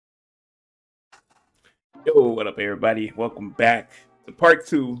Yo, what up, everybody? Welcome back to part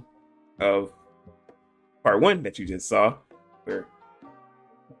two of part one that you just saw, where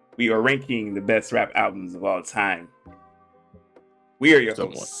we are ranking the best rap albums of all time. We are your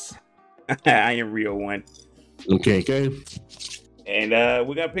hosts. I am Rio One. Okay. And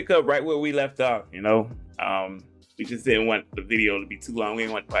we're gonna pick up right where we left off. We just didn't want the video to be too long. We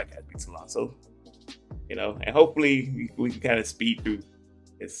didn't want the podcast to be too long. So, and hopefully we can kind of speed through.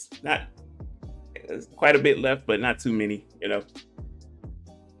 It's quite a bit left, but not too many,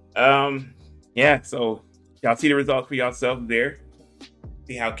 So y'all see the results for yourself there.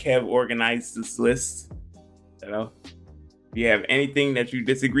 See how Kev organized this list. If you have anything that you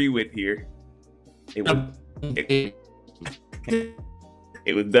disagree with here, it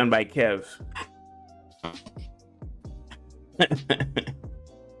was done by Kev.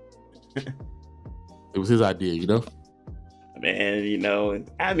 It was his idea, Man,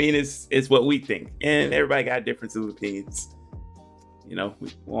 it's what we think, and everybody got differences of opinions. We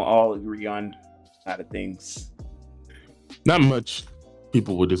won't all agree on a lot of things. Not much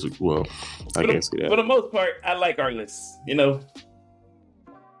people would disagree. Well, I can't say that. For the most part, I like our list. I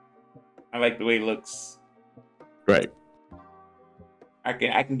like the way it looks. Right. I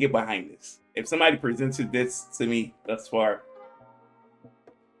can get behind this. If somebody presented this to me thus far,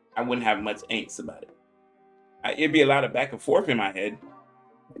 I wouldn't have much angst about it. It'd be a lot of back and forth in my head,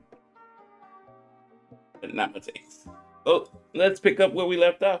 but not much angst. So let's pick up where we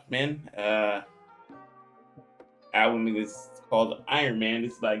left off, man. Album is called Iron Man.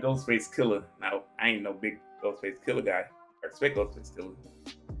 This is by Ghostface Killah. Now, I ain't no big Ghostface Killah guy. I respect Ghostface Killah.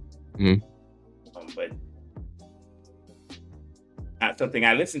 But not something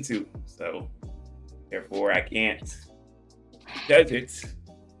I listen to, so therefore I can't judge it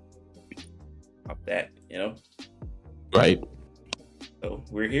off that, Right. So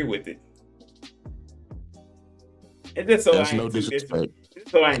we're here with it. And just so That's no disrespect.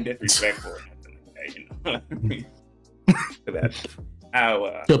 So I ain't disrespectful or nothing like that,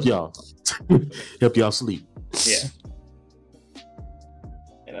 I'll help y'all. Help y'all sleep. Yeah.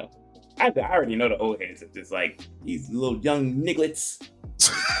 I already know the old heads are just like these little young nigglets.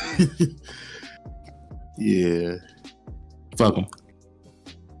 Yeah. Fuck them.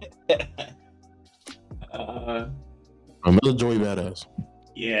 Another Joey Badass.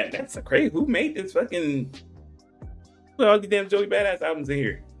 Yeah, that's a crazy. Who made this fucking? Put all these damn Joey Badass albums in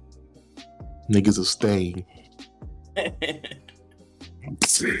here. Niggas a stain.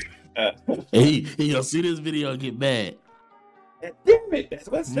 Hey, y'all see this video and get mad. Damn it! That's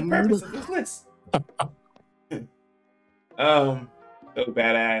what's the purpose of this list. So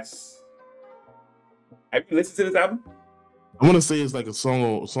Badass. Have you listened to this album? I want to say it's like a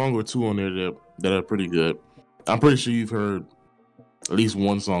song or two on there that are pretty good. I'm pretty sure you've heard at least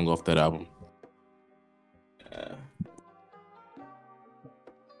one song off that album.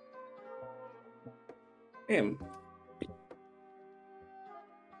 Damn.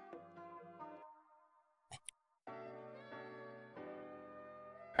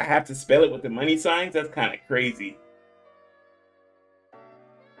 I have to spell it with the money signs? That's kind of crazy.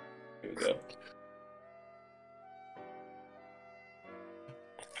 Here we go.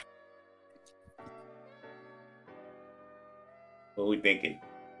 What are we thinking?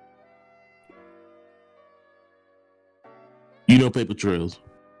 Paper Trails.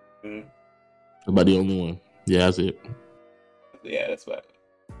 Mm-hmm. About the only one. Yeah, that's it. Yeah, that's what.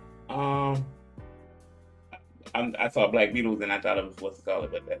 I saw Black Beatles and I thought it was what's it called,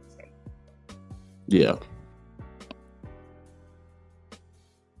 but that's yeah.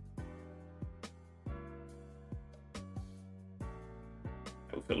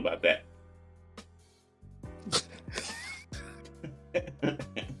 How do you feel about that?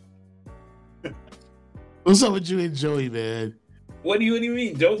 What's up with you and Joey, man? What do you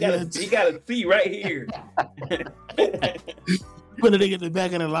mean? Joe got a C right here. Put a nigga in the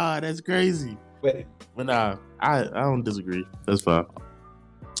back of the line. That's crazy. But nah, I don't disagree. That's fine.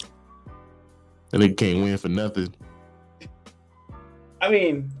 That nigga can't win for nothing. I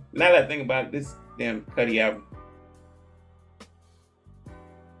mean, now that I think about it, this damn Cudi album,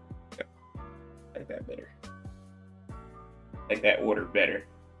 like that better. Like that order better.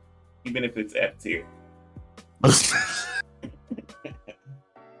 Even if it's F tier.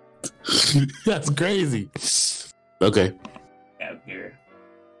 That's crazy. Okay. F tier.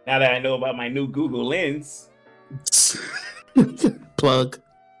 Now that I know about my new Google Lens. Plug.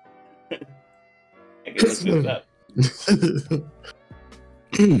 I can look this up.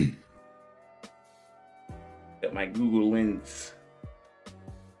 Got my Google Lens.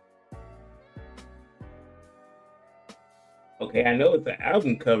 Okay, I know it's an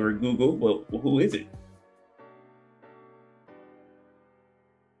album cover, Google, but who is it?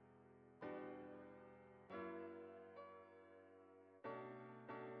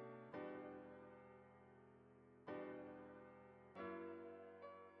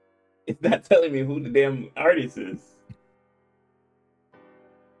 It's not telling me who the damn artist is.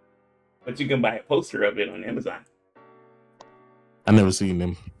 But you can buy a poster of it on Amazon. I never seen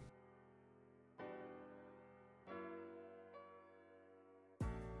them.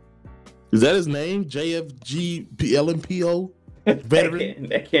 Is that his name? JFGLMPO? Veteran?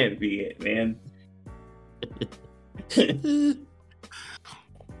 that can't be it, man.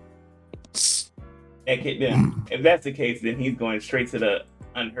 If that's the case, then he's going straight to the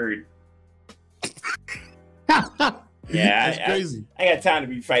unheard. Yeah, that's crazy. I got time to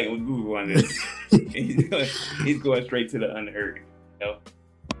be fighting with Google on this. he's going straight to the unheard. You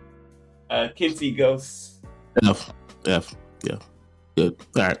know? Kids See Ghosts. F. Yeah. Good.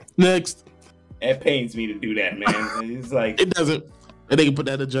 All right. Next. It pains me to do that, man. It's like it doesn't. And they can put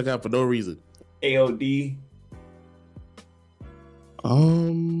that in the junk out for no reason. AOD.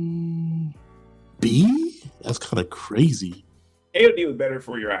 B? That's kind of crazy. AOD was better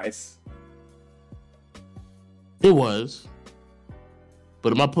for your eyes. It was.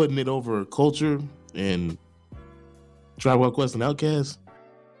 But am I putting it over Culture and Tribe Called Quest and Outkast?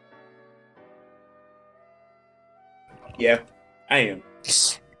 Yeah, I am.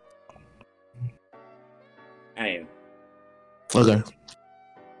 Okay.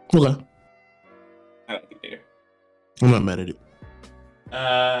 I like it there. I'm not mad at it.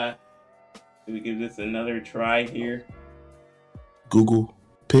 Do we give this another try here? Google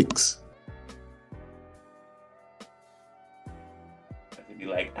Pics. I could be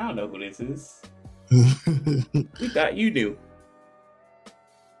like, I don't know who this is. We thought you knew.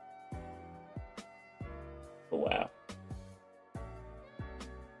 Oh, wow.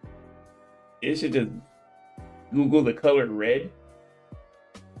 It should just Google the color red.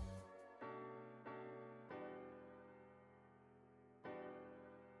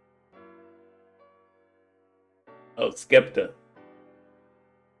 Oh, Skepta.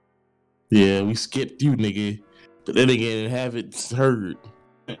 Yeah, we skipped you, nigga. But then again, haven't heard.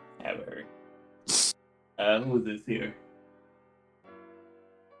 Haven't heard. Who is this here?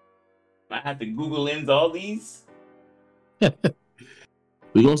 I have to Google Lens all these?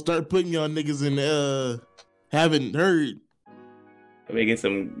 We gonna start putting y'all niggas in haven't heard. I may get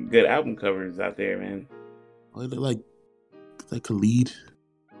some good album covers out there, man. Oh, they look like Khalid.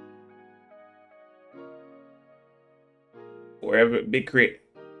 Wherever, Big Crit.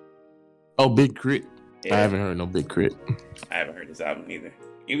 Oh, Big Crit. Yeah. I haven't heard no Big Crit. I haven't heard this album either.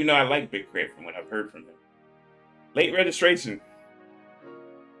 Even though I like Big Crit from what I've heard from him. Late Registration.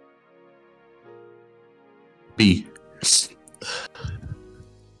 B.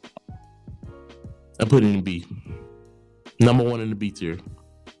 I put it in B. Number one in the B tier.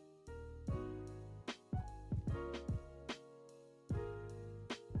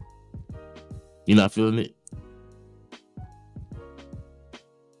 You not feeling it?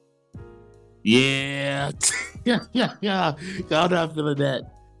 Yeah. yeah. Y'all not feeling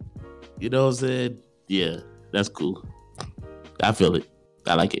that. You know what I'm saying? Yeah, that's cool. I feel it.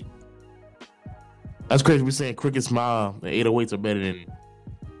 I like it. That's crazy. We're saying Cricket Smile and 808s are better than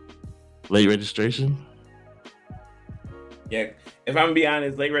Late Registration. Yeah, if I'm gonna be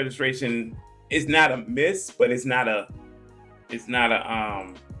honest, Late Registration is not a miss, but it's not a Not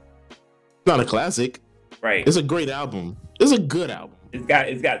a classic. Right. It's a great album. It's a good album.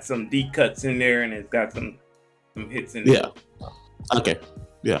 It's got some deep cuts in there, and it's got some hits in there. Yeah. Okay.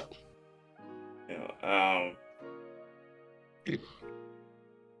 Yeah. You know,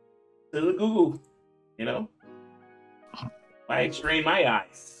 to the Google, you know, might strain my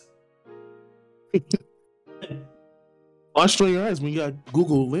eyes. Why strain your eyes when you got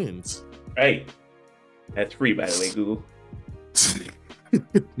Google Lens? Right. That's free, by the way, Google.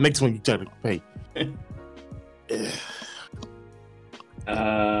 Next one you try to pay.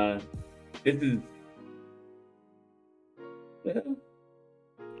 This is. Well,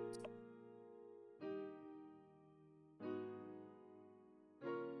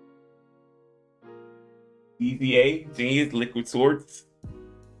 EVA, Genius, Liquid Swords.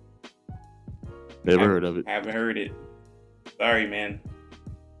 Never heard of it. Haven't heard it. Sorry, man.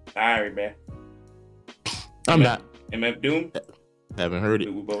 Sorry, man. I'm not. MF Doom. Haven't heard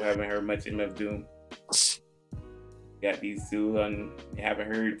it. We both haven't heard much MF Doom. Got these two on.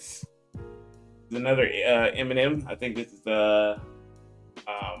 Haven't heard. There's another Eminem. I think this is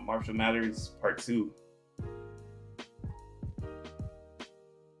Marshall Mathers Part 2.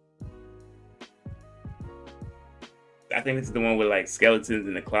 I think this is the one with like skeletons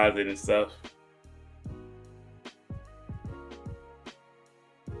in the closet and stuff.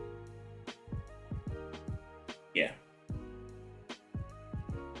 Yeah.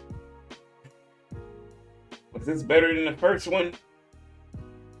 Was this better than the first one?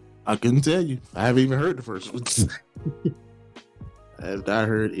 I couldn't tell you. I haven't even heard the first one. I have not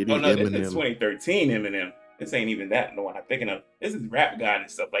heard any Oh no, this Eminem. is 2013 Eminem. This ain't even that the one I'm thinking of. This is Rap God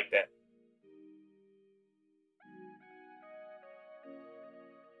and stuff like that.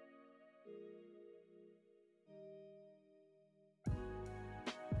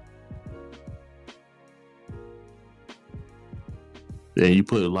 Yeah, you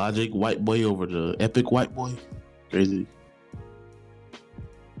put Logic White Boy over the Epic White Boy. Crazy.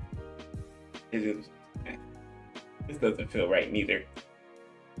 It's just, this doesn't feel right neither.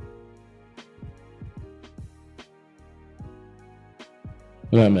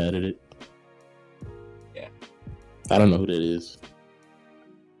 I'm not mad at it. Yeah. I don't know who that is.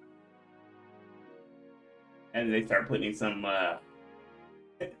 And they start putting some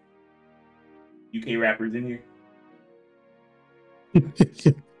UK rappers in here.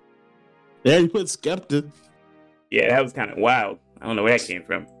 There you put Skepta. Yeah, that was kind of wild. I don't know where that came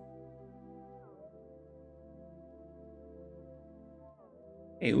from.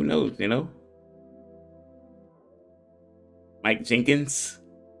 Hey, who knows, you know? Mike Jenkins.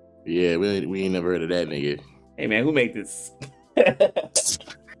 Yeah, we ain't never heard of that nigga. Hey, man, who made this?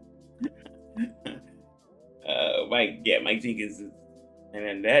 Mike Jenkins.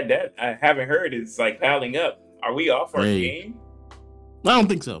 And then that I haven't heard is like piling up. Are we off our game? I don't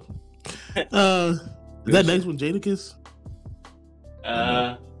think so. Is that next one Jadakiss?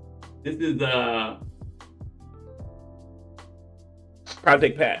 This is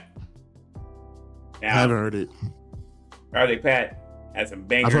Project Pat. Now, I haven't heard it. Project Pat has some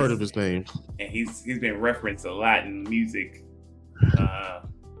bangers. I've heard of his name, and he's been referenced a lot in music. I'm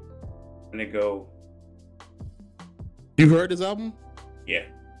gonna go. You've heard this album? Yeah.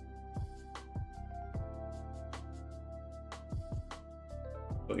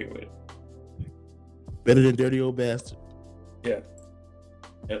 Go here with it. Better than Dirty Old Bastard. Yeah.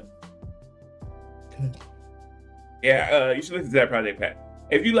 Yep. Okay. Yeah, you should listen to that Project Pat.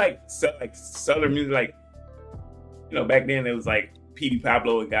 If you like southern music, like, you know, back then it was like P.D.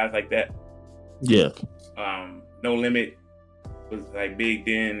 Pablo and guys like that. Yeah. No Limit was like big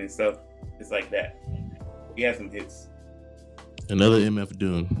then and stuff. It's like that. He had some hits. Another MF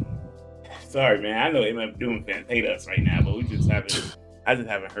Doom. Sorry, man. I know MF Doom fans hate us right now, but I just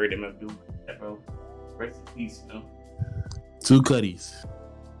haven't heard MF Doom like that, bro. Rest in peace, you know. Two Cuddies.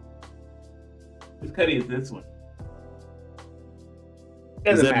 Whose Cuddy is this one?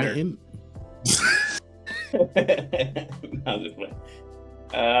 Does Doesn't that matter. mean? I'm just playing.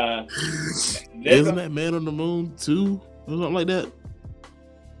 Isn't that Man on the Moon 2 or something like that?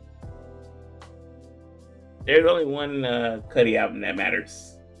 There's only one Cuddy album that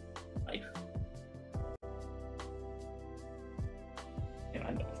matters. Like,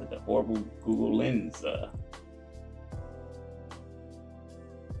 I know it's like a horrible Google Lens.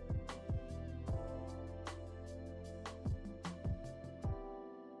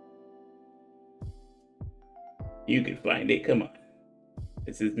 You can find it. Come on.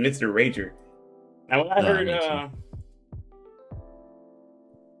 This is Mr. Rager. Now, when I heard, I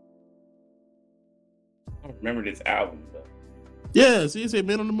don't remember this album, but Yeah, see, it said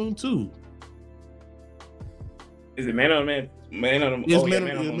Man on the Moon 2. is it Man on the Moon? Yes, Oh, Man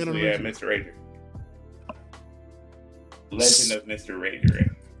yeah, on- Man on the yeah, Man Moon. on the Yeah, Moon. Mr. Rager. Legend of Mr.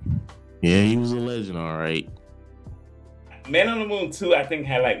 Rager. Yeah, he was a legend, all right. Man on the Moon 2, I think,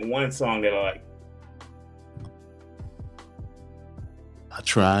 had like one song that I like. I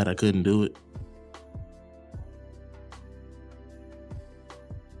tried, I couldn't do it.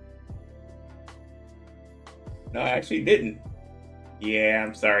 No, I actually didn't. Yeah,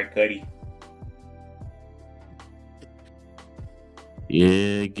 I'm sorry, Cuddy.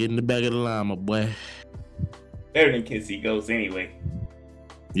 Yeah, get in the back of the line, my boy. Better than Kissy Ghost anyway.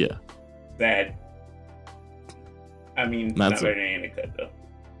 Yeah. Sad. I mean, Not not so- better than Anna though.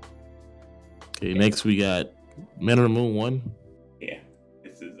 Okay, next we got Man on the Moon 1, Yeah.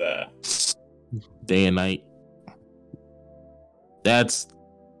 This is Day and Night. That's,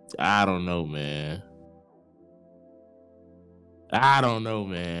 I don't know, man.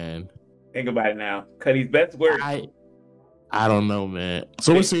 think about it now. Cuddy's best work. I don't know, man.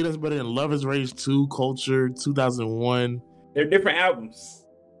 So we're saying that's better than Love is Rage 2, Culture, 2001. They're different albums.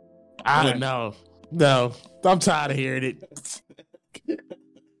 I don't know. No, I'm tired of hearing it.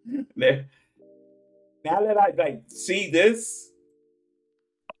 Now that I like see this,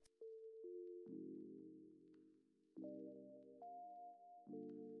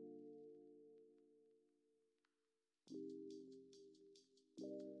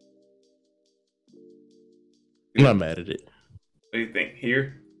 I'm not mad at it. what do you think?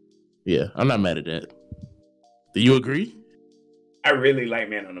 Here? Yeah, I'm not mad at that. Do you agree? I really like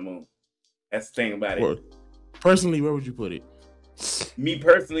Man on the Moon. That's the thing about it. Personally, where would you put it? Me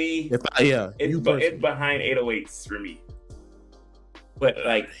personally, it's behind 808s for me. But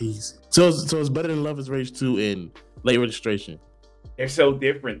like, so it's better than Love Is Rage 2 and Late Registration. They're so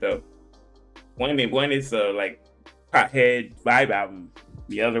different though. One is like pothead vibe album.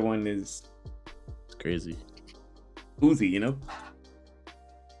 The other one is crazy. Uzi, you know.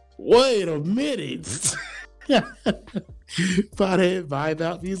 Wait a minute. Pothead vibe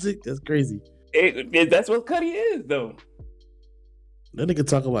out music? That's crazy. That's what Cudi is though. That nigga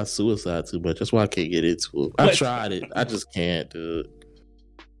talk about suicide too much. That's why I can't get into it. I tried it. I just can't, dude.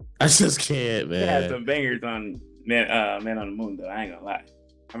 I just can't, man. It has some bangers on Man on the Moon though. I ain't gonna lie.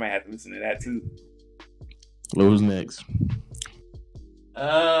 I might have to listen to that too. What was next?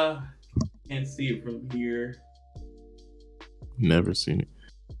 Can't see it from here. Never seen it.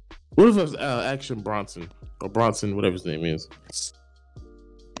 What if it was Action Bronson or Bronson, whatever his name is?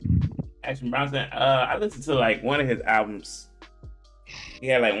 Action Bronson. I listened to like one of his albums. He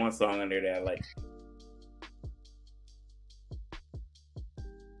had like one song on there that I like.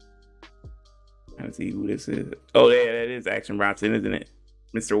 Let's see who this is. Oh, yeah, that is Action Bronson, isn't it?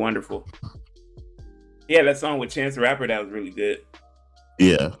 Mr. Wonderful. Yeah, that song with Chance the Rapper, that was really good.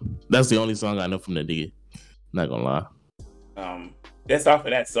 Yeah, that's the only song I know from the nigga. Not gonna lie. Just off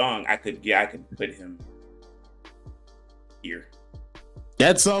of that song, I could put him here.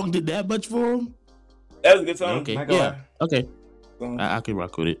 That song did that much for him? That was a good song. Okay, yeah, okay. I could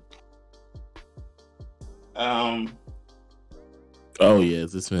rock with it. Oh yeah,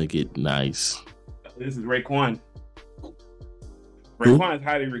 this is gonna get nice. This is Raekwon. Raekwon is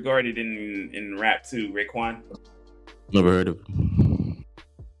highly regarded in rap too. Raekwon. Never heard of him.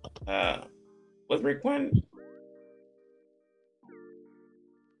 Was Raekwon?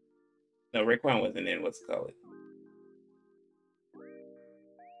 No, Raekwon wasn't in. What's it called?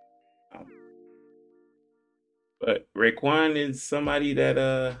 But Raekwon is somebody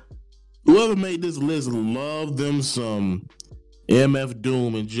that whoever made this list love them some MF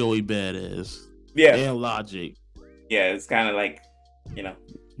Doom and Joey Badass. Yeah. And Logic. Yeah, it's kind of like, you know,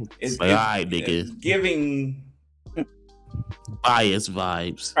 it's like, all right, nigga. It's giving bias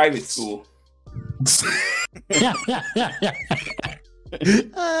vibes. Private school.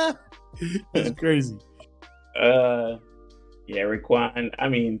 That's crazy. Yeah, Raekwon. I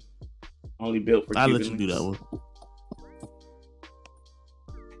mean, only built for. I'll let you do that one.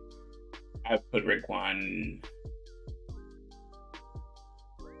 I put Raekwon.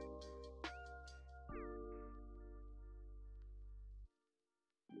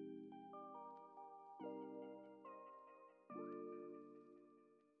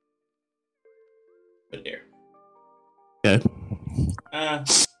 Put there. Okay.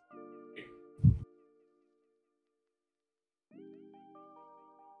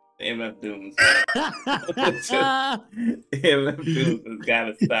 MF Dooms. MF Dooms has got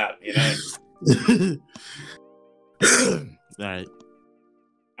to stop, you know? All right.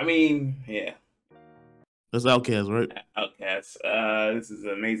 I mean, yeah. That's Outkast, right? Outkast. This is an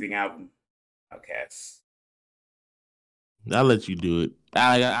amazing album. Outkast. I'll let you do it.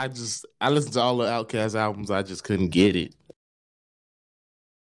 I listened to all the Outkast albums. I just couldn't get it.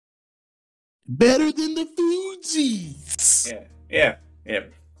 Better than the Fugees. Yeah,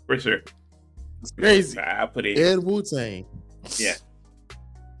 for sure. It's crazy. I'll put it. And Wu-Tang. Yeah.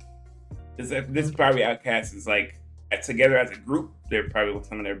 This is probably Outkast is like together as a group. They're probably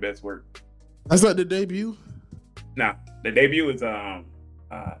some of their best work. That's not the debut. No, the debut is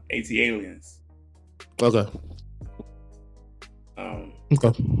AT Aliens. Okay.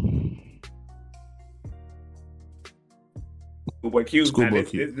 Okay. Schoolboy Q. Schoolboy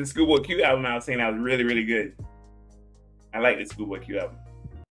Q. The Schoolboy Q album I was saying that was really, really good. I like the Schoolboy Q album.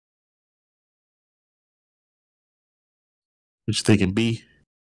 What you thinking, B?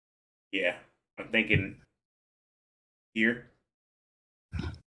 Yeah, I'm thinking here.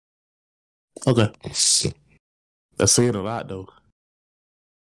 Okay. That's saying a lot, though.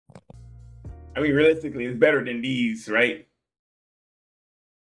 I mean, realistically, it's better than these, right?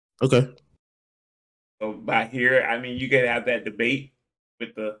 Okay. So by here, I mean, you could have that debate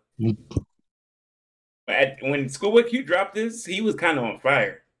with the. But when Schoolboy Q dropped this, he was kind of on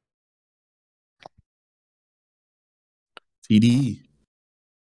fire. TDE.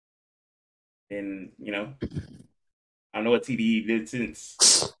 And, you know, I don't know what TDE did since.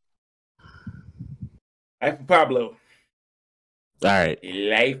 Life of Pablo. All right.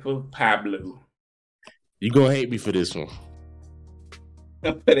 Life of Pablo. You gonna hate me for this one.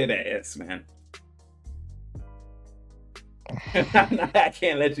 I'll put it at S, man. I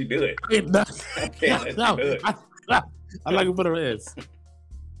can't let you do it. I can't let you do it. I like it for the rest.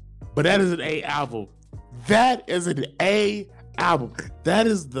 But that is an A album. That is an A album. That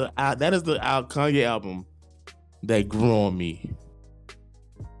is the Kanye album that grew on me.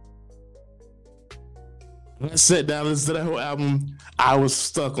 When I sat down and listened to that whole album, I was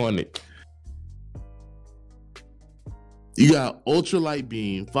stuck on it. You got Ultra Light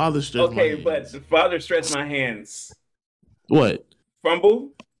Beam, Father Stretch My Hands. Okay, but the Father Stretch My Hands. What?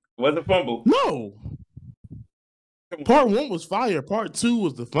 Fumble? Was it fumble? No. Part 1 was fire. Part 2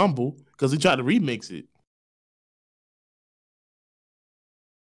 was the fumble because he tried to remix it.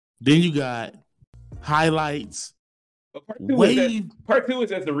 Then you got Highlights. But part two is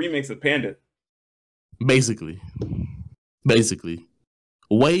just a remix of Panda. Basically.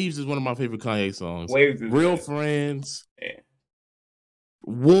 Waves is one of my favorite Kanye songs. Waves is Real good. Friends. Yeah.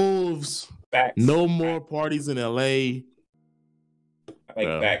 Wolves. Facts. No More Parties in LA. I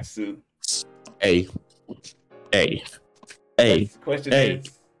like Facts too. Hey. Question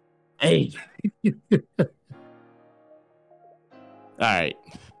is. Hey. All right.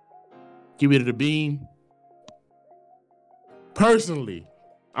 Give it to the beam. Personally,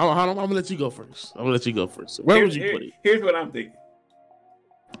 I'm gonna let you go first. Where would you put it? Here's what I'm thinking.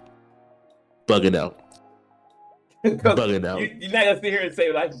 Bugging out. You're not gonna sit here and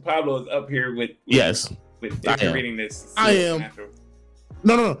say Life of Pablo is up here with yes. With reading this. I am.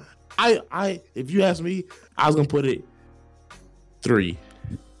 No. I if you ask me, I was gonna put it 3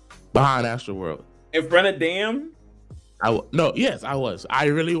 behind Astroworld. In front of Damn? I was. I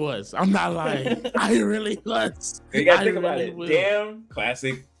really was. I'm not lying. I really was. You gotta think about it. Damn,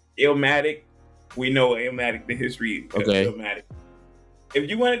 classic. Illmatic. We know Illmatic, the history of Illmatic. If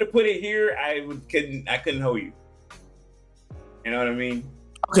you wanted to put it here, I couldn't hold you. You know what I mean?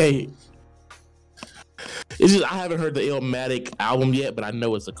 Okay. It's just I haven't heard the Illmatic album yet, but I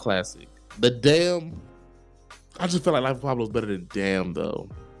know it's a classic. The Damn, I just feel like Life of Pablo is better than Damn though.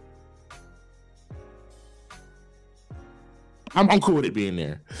 I'm cool with it being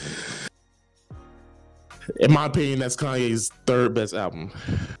there. In my opinion, that's Kanye's 3rd best album.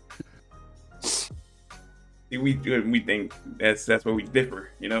 We think that's where we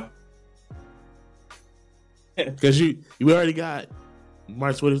differ, you know? Because we already got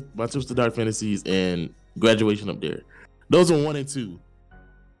My Twisted Dark Fantasies and Graduation up there. Those are 1 and 2.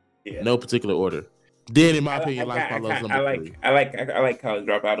 Yeah. No particular order. Then, in my opinion, Life of Pablo is number 3. I like College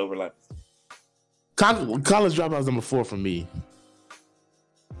Dropout over Life. College Dropout is number 4 for me.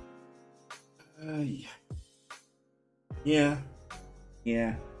 Yeah.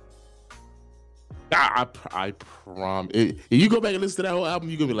 I promise. If you go back and listen to that whole album,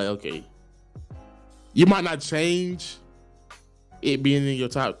 you're gonna be like, okay. You might not change it being in your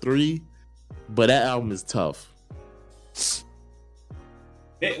top 3, but that album is tough.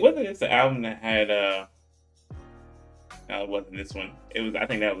 Wasn't this the album that had no, it wasn't this one. It was, I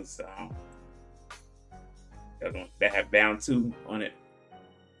think that was that had Bound 2 on it.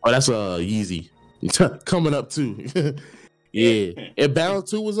 Oh, that's Yeezy. Coming up too. Yeah. If Bound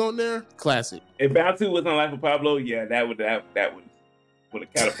 2 was on there, classic. If Bound 2 was on Life of Pablo, yeah, that would have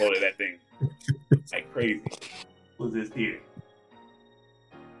catapulted that thing like crazy. Who's this here?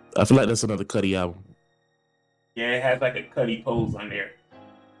 I feel like that's another Cudi album. Yeah, it has like a Cudi pose on there.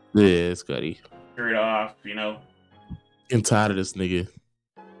 Yeah, it's Cudi. Shirt off, you know. I'm tired of this nigga.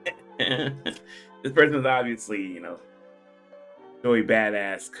 This person's obviously, you know, Joey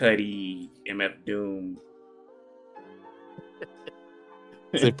Badass, Cudi, MF Doom.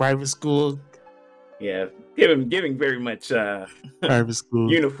 Is it private school? Yeah, giving very much private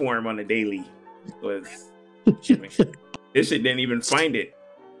school uniform on the daily was. This shit didn't even find it.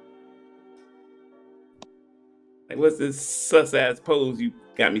 Like, what's this sus ass pose you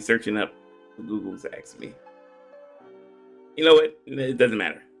got me searching up? Google's asking me. You know what? It doesn't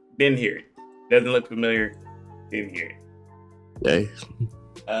matter. Didn't hear it. Doesn't look familiar. Didn't hear it. Hey.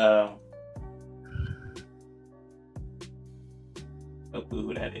 No clue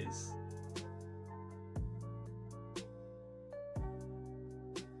who that is.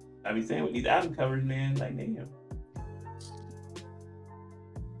 I be saying with these album covers, man, like damn.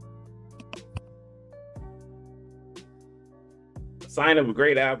 A sign of a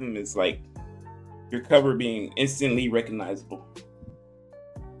great album is like your cover being instantly recognizable.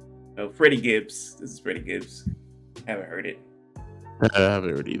 No, Freddie Gibbs. This is Freddie Gibbs. Haven't heard it. I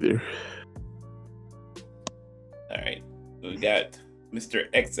haven't heard either. All right, we got Mr.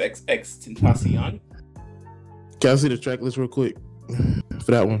 XXX Can I see the track list real quick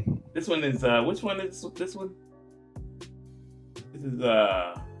for that one? This one is which one is this one? This is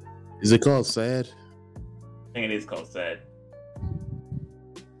Is it called Sad? I think it is called Sad.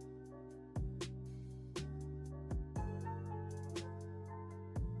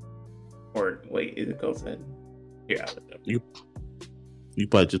 Or wait, is it Coulson? Here, I'll look it up. You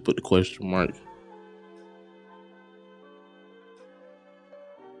probably just put the question mark.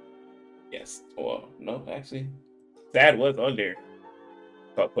 Yes. Well, no, actually, Sad was on there.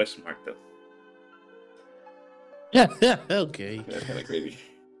 Called question mark though. Okay. That's kind of crazy.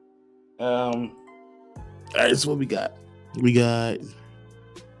 All right, so what we got? We got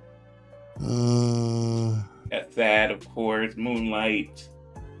That's Sad, of course. Moonlight.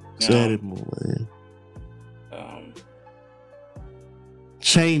 Sad and Moonlight. Um,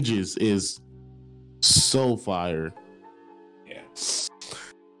 Changes is so fire. yeah.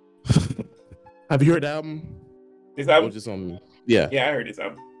 Have you heard the album? This album? Or just on yeah. Yeah, I heard this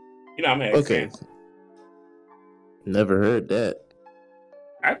album. You know, I'm an fan. Never heard that.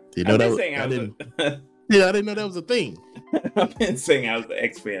 I've been saying I didn't know that was a thing. I've been saying I was an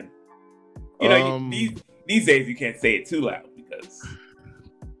X fan. You know, these days you can't say it too loud because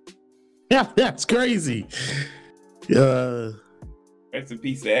yeah, that's crazy. Rest in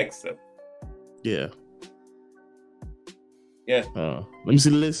peace to X. So. Yeah. Yeah. Let me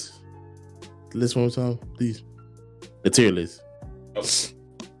see the list. The list one more time, please. The tier list.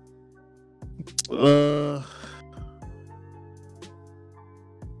 Oh.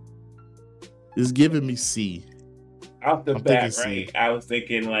 It's giving me C. Off the bat, right? I was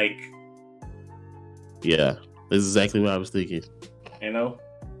thinking like. Yeah, that's exactly what I was thinking. You know.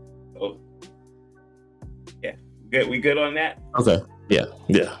 So. Yeah. Good. We good on that? Okay. Yeah.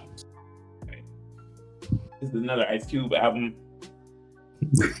 Yeah. Okay. This is another Ice Cube album.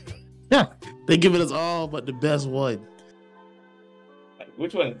 Yeah, they giving us all but the best one. Like,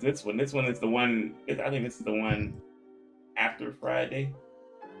 which one is this one? This one is the one. I think this is the one after Friday.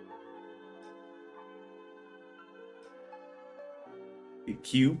 The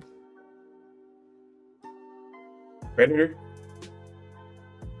Cube. Predator.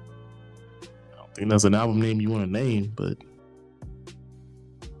 I don't think that's an album name you want to name, but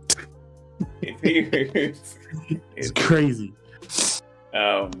it's crazy.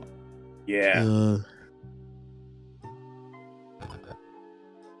 Yeah.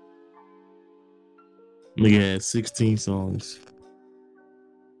 Look at that, 16 songs.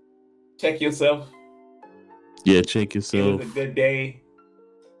 Check Yourself. Yeah, Check Yourself. It was a good day.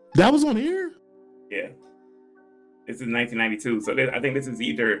 That was on here? Yeah. This is 1992. So I think this is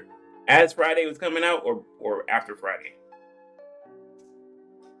either as Friday was coming out or after Friday.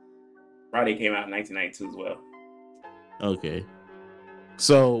 Friday came out in 1992 as well. Okay.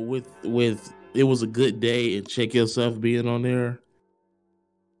 So with It Was a Good Day and Check Yourself being on there,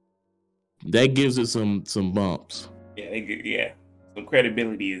 that gives it some bumps. Yeah, some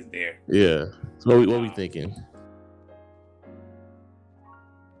credibility is there. Yeah. So what we thinking?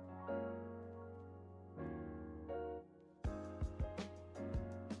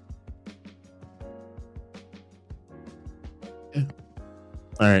 Yeah.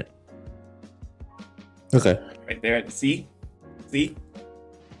 All right. Okay. Right there at the C. See?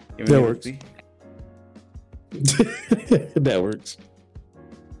 That works. That works.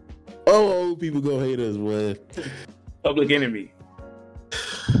 Oh, people go hate us, boy. Public Enemy.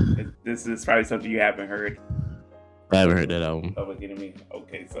 This is probably something you haven't heard. I haven't heard that album. Public Enemy.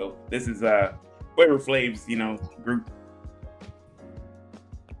 Okay, so this is Flavor Flav's, group.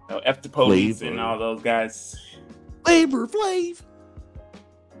 F the Police Flavor. and all those guys. Flavor Flav.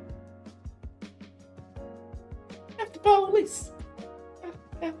 F the Police.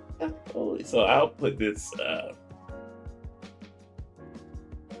 So I'll put this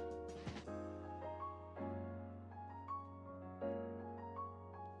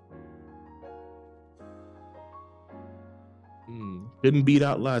Couldn't beat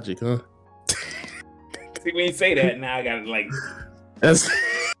out Logic, huh? See, when you say that, now I gotta like That's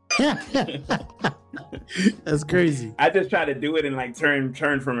that's crazy. I just try to do it and like turn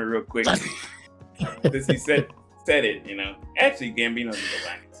from it real quick. Since he said it, Actually, Gambino's a good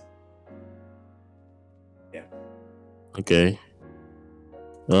line. Yeah. Okay.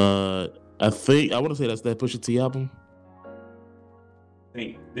 I think I want to say that's that Pusha T album.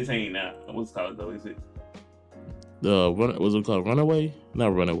 This ain't what's it called though? Is it? Was it called Runaway?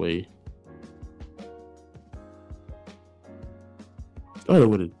 Not Runaway. Oh, it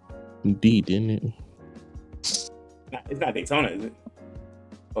would have indeed, didn't it? It's not Daytona, is it?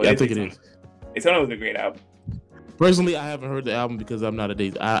 Oh, yeah, I think Daytona. It is. Daytona was a great album. Personally, I haven't heard the album because I'm not a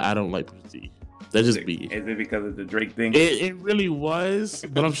Daytona. I don't like Pusha T. That just be. Is it because of the Drake thing? It really was,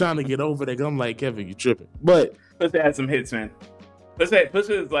 but I'm trying to get over that. I'm like, Kevin, you tripping? But Pusha had some hits, man.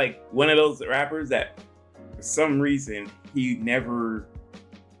 Pusha is like one of those rappers that, for some reason, he never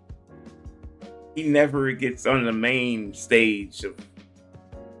gets on the main stage of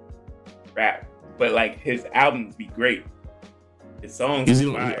rap, but like his albums be great. His songs.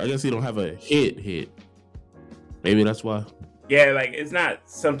 I guess he don't have a hit. Maybe that's why. Yeah, like it's not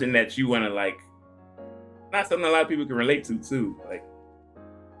something that you want to like. Not something a lot of people can relate to too. Like,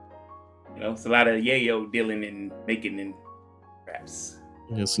 you know, it's a lot of yayo dealing and making and raps.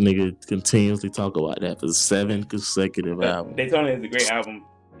 This nigga continuously talk about that for 7 consecutive albums. Daytona is a great album,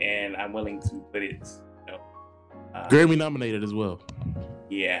 and I'm willing to put it. You know, Grammy nominated as well.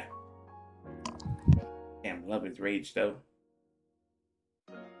 Yeah. Damn, Love Is Rage though.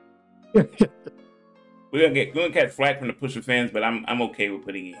 We're gonna catch flack from the Pusha fans, but I'm okay with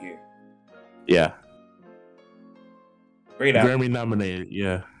putting it here. Yeah. Great album. Grammy nominated.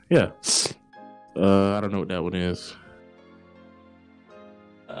 Yeah. I don't know what that one is.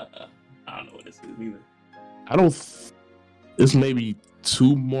 I don't know what this is either. There's maybe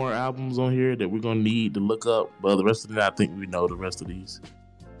 2 more albums on here that we're gonna need to look up, but the rest of them, I think we know the rest of these.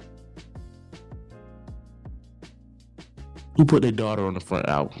 Who put their daughter on the front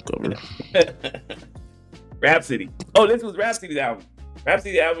album cover? Rhapsody. Oh, this was Rhapsody's album.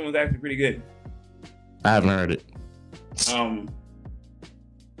 Rhapsody's album was actually pretty good. I haven't heard it.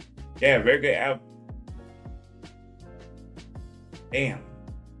 Yeah, very good album. Damn,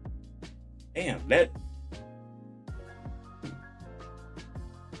 that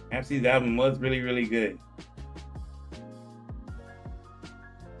Rhapsody's album was really, really good.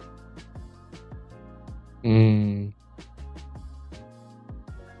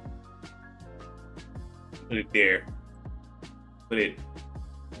 Put it there.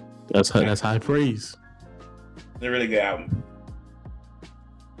 That's high praise. It's a really good album.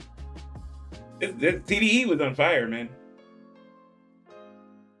 This TDE was on fire, man.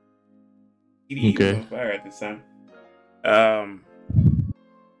 TDE was on fire at this time.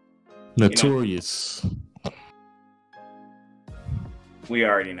 Notorious. You know, we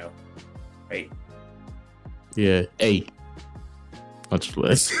already know, right? Yeah. Hey. Much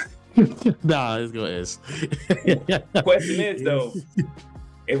less. Nah, let's go S. Question is though,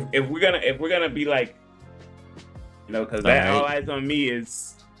 if we're gonna be like, you know, because that All Eyes on Me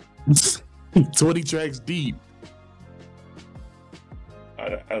is 20 tracks deep. I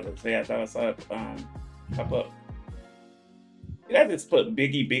was gonna say I thought I saw it pop up. Did I just put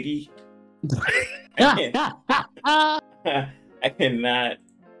Biggie? I cannot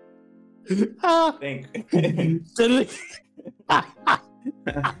think.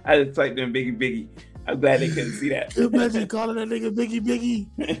 I just typed in Biggie. I'm glad they couldn't see that. Imagine calling that nigga Biggie.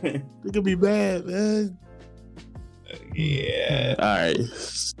 They could be mad, man. Yeah. All right.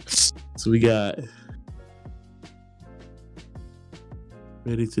 So we got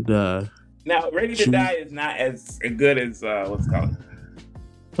Ready to Die. Now, Ready to Die is not as good as what's it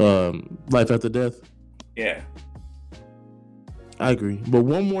called? Life After Death. Yeah. I agree. But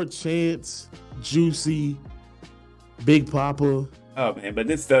One More Chance, Juicy, Big Papa. Oh man, but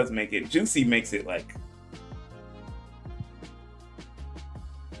this does make it. Juicy makes it like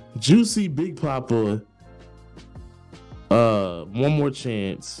Juicy, Big Papa, One More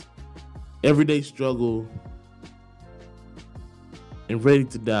Chance, Everyday Struggle, and Ready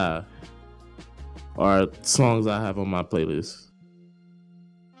to Die are songs I have on my playlist.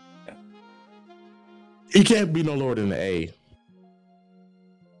 Yeah. It can't be no lower than the A.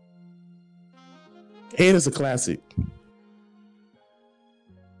 And it's a classic.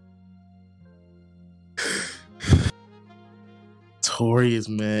 Notorious,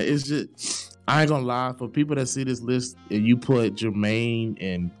 man. It's just, I ain't gonna lie, for people that see this list and you put Jermaine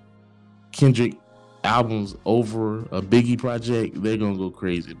and Kendrick albums over a Biggie project, they're gonna go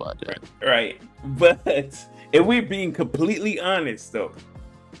crazy about that. Right. But if we're being completely honest though,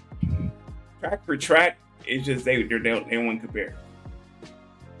 track for track, it's just they won't compare.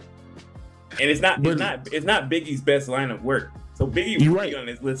 And it's not Biggie's best line of work. So Biggie would be on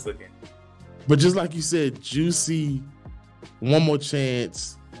this list again. But just like you said, Juicy, One More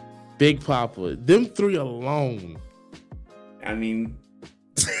Chance, Big Papa, them 3 alone. I mean,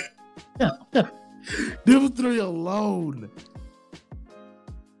 them 3 alone.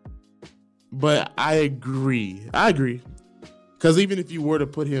 But I agree. Because even if you were to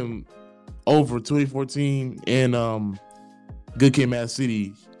put him over 2014 and Good Kid, Mad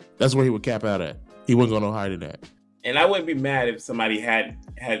City, that's where he would cap out at. He wasn't going no higher than that. And I wouldn't be mad if somebody had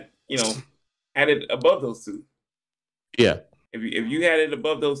it above those 2. Yeah. If you had it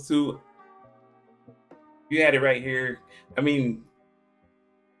above those 2, you had it right here. I mean,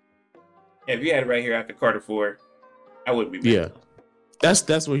 if you had it right here after Carter 4, I wouldn't be mad. Yeah.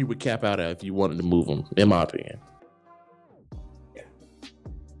 That's where he would cap out at if you wanted to move him, in my opinion. Yeah.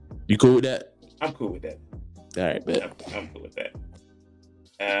 You cool with that? I'm cool with that. All right, bet. I'm cool with that.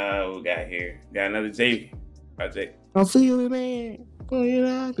 We got here. Got another J project. I'm feeling it. Oh, you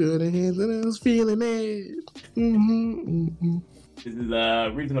know, good hands and I was feeling it. This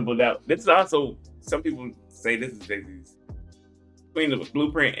is Reasonable Doubt. This is also, some people say this is Jay-Z's. Between the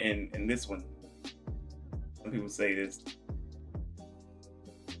Blueprint and this one. Some people say this.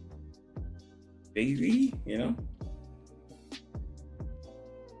 Jay-Z, you know?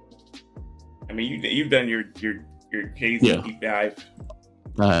 I mean, you've done your Jay-Z deep dive.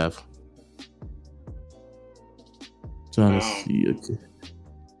 I have. Trying to see. Okay.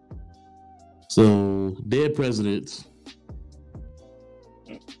 So, Dead Presidents.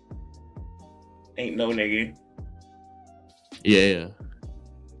 Ain't no nigga. Yeah.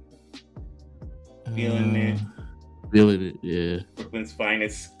 Feeling it. Feeling it, yeah. Brooklyn's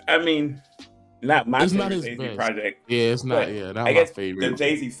Finest. I mean, not my it's favorite not his Jay-Z best project. Yeah, it's not. Yeah, not I guess my favorite. The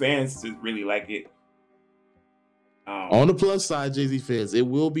Jay-Z fans just really like it. On the plus side, Jay-Z fans, it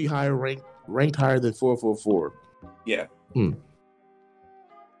will be higher ranked higher than 444. Yeah.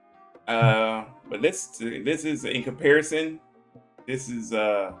 But this is in comparison. This is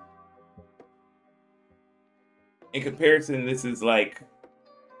in comparison. This is like,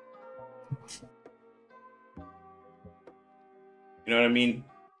 you know what I mean?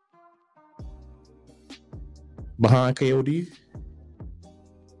 Behind KOD?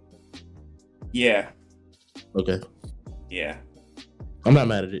 Yeah. Okay. Yeah. I'm not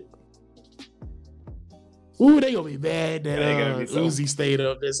mad at it. Ooh, they gonna be mad that Uzi stayed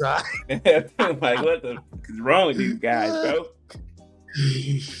up this high. I'm like, what the is wrong with these guys, bro?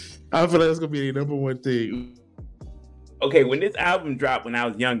 I feel like that's gonna be the number one thing. Okay, when this album dropped when I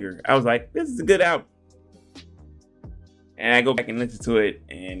was younger, I was like, this is a good album. And I go back and listen to it,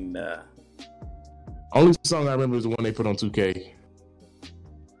 and only song I remember is the one they put on 2K.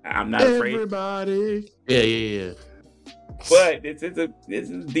 I'm Not Afraid. Everybody. Yeah. But this is a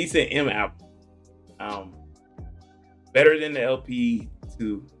decent M album. Better than the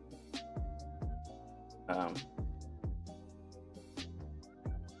Pt.2.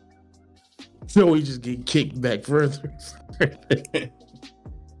 So we just get kicked back further.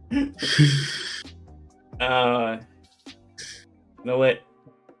 You know what?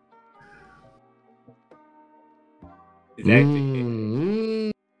 It's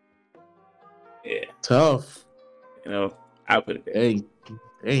actually, yeah, tough. You know, I'll put it there.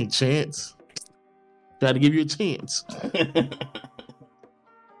 Ain't chance. Try to give you a chance.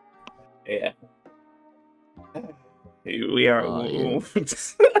 Yeah. Here we are.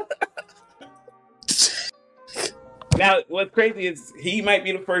 Now, what's crazy is he might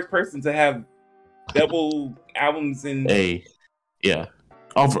be the first person to have double albums in. Hey, yeah.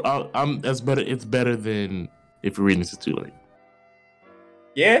 That's better. It's better than If You're Reading This Is Too Late.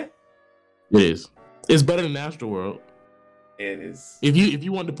 Yeah, it is. It's better than Astroworld. It is. If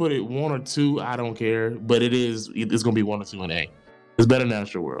you want to put it 1 or 2, I don't care. But it's gonna be 1 or 2 in A. It's better than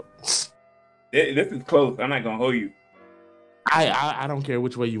Astroworld. This is close. I'm not gonna hold you. I don't care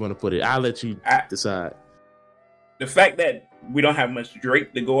which way you want to put it. I'll let you decide. The fact that we don't have much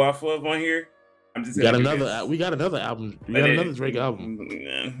Drake to go off of on here, I'm just we got another album. We got another Drake album. We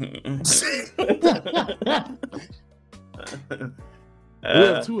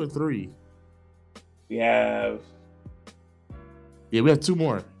have 2 or 3. We have. Yeah, we have 2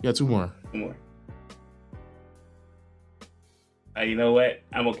 more. Yeah, 2 more. 2 more. You know what?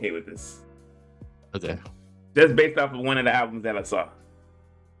 I'm okay with this. Okay. Just based off of one of the albums that I saw.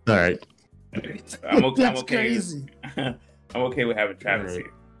 All right. Okay. I'm okay. That's crazy. I'm okay with having Travis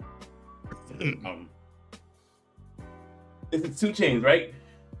here. This is 2 Chainz, right?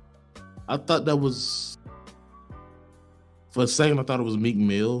 I thought that was. For a second, I thought it was Meek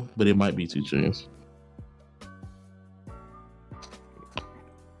Mill, but it might be 2 Chainz.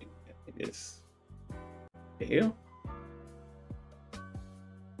 It is. The hell?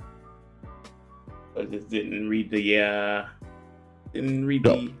 I just didn't read the.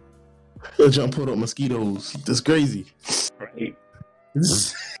 Jump put up mosquitoes. That's crazy. Right.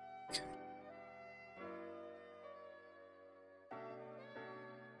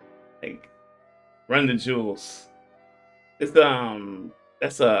 Like, Run the Jewels. It's Run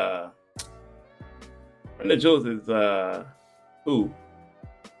the Jewels is who?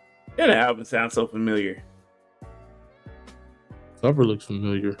 Yeah, the album sounds so familiar. Cover looks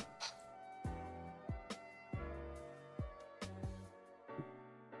familiar.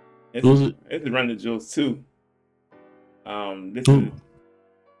 It's Run the Jewels too. This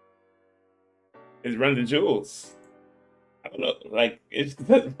is Run the Jewels. I don't know, like it's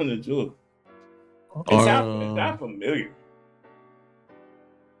Run the Jewels. It sounds familiar.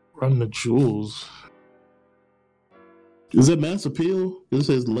 Run the Jewels. Is it Mass Appeal? It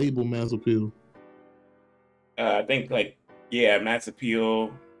says label Mass Appeal. I think Mass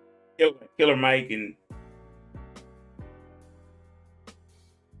Appeal, Killer Mike, and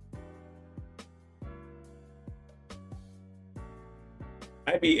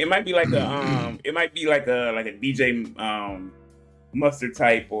it might be like a DJ Mustard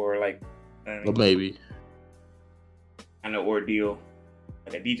type, or like maybe kind of ordeal,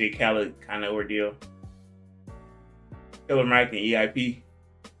 like a DJ Khaled kind of ordeal. Killer Mike and EIP.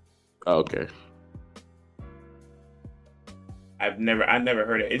 Oh, okay. I've never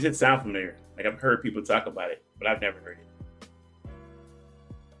heard it. It just sounds familiar. Like I've heard people talk about it, but I've never heard it.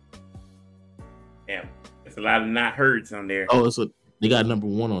 Damn, there's a lot of not heards on there. Oh, they got number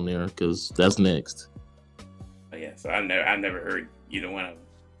 1 on there because that's next. Oh, yeah, so I never heard either one of them.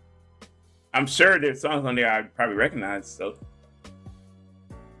 I'm sure there's songs on there I probably recognize, so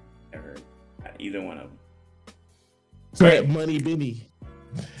never heard either one of them. Fat Money Benny.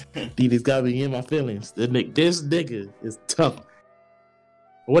 These got me in my feelings. This nigga is tough.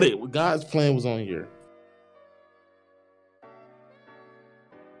 What God's Plan was on here.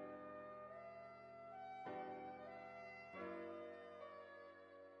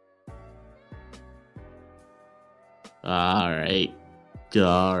 All right.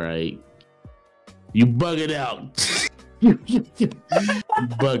 You bugging out. You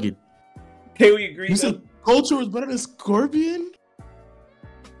bugging. Can we agree? You said Culture is better than Scorpion?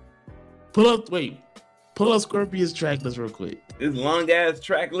 Pull up Scorpion's track list real quick. This long ass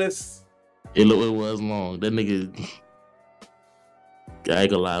track list. It was long. That nigga, I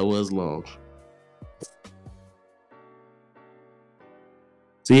ain't gonna lie, it was long.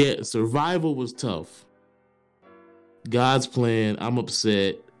 So yeah, Survival was tough. God's Plan, I'm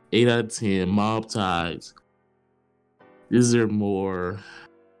Upset, 8 out of 10, Mob Ties. Is there more?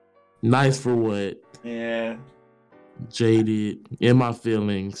 Nice for What? Yeah. Jaded, In My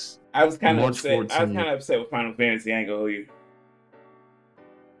Feelings. I was kind of upset. 14. I was kind of upset with Final Fantasy. I ain't gonna hold you.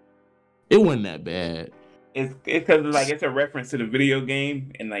 It wasn't that bad. It's because like it's a reference to the video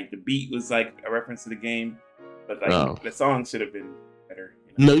game, and like the beat was like a reference to the game, but like the song should have been better.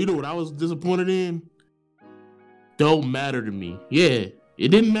 No, you know what I was disappointed in? Don't Matter to Me. Yeah, it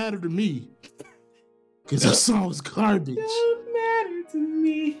didn't matter to me because the song was garbage. Don't matter to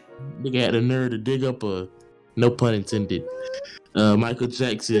me. Nigga had the nerve to dig up a, no pun intended, Michael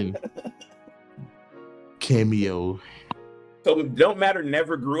Jackson cameo. So Don't Matter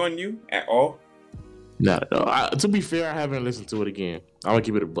never grew on you at all? Not at all. To be fair, I haven't listened to it again. I'm gonna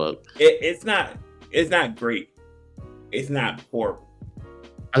keep it a buck. It's not great. It's not horrible.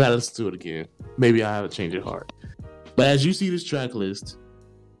 I gotta listen to it again. Maybe I have to change it hard. But as you see this track list,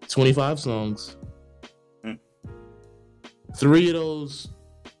 25 songs. 2 of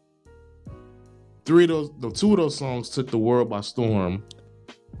those songs took the world by storm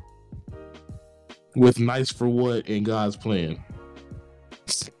with Nice for What and God's Plan.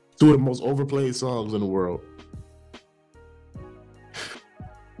 2 of the most overplayed songs in the world.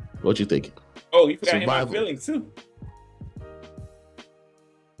 What you thinking? Oh, you forgot In My Feelings too.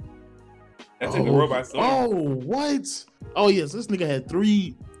 That took the world by storm. Oh, what? Oh, yes, this nigga had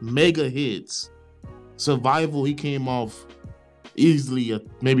 3 mega hits. Survival, he came off easily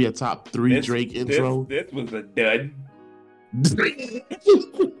maybe a top 3 Drake intro. This was a dud.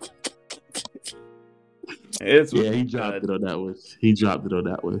 He dropped it on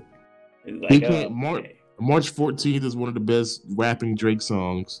that one. Like, he can't. March 14th is one of the best rapping Drake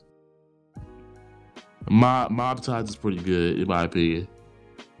songs. Mob Ties is pretty good in my opinion.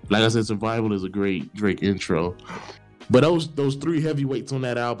 Like I said, Survival is a great Drake intro. But those 3 heavyweights on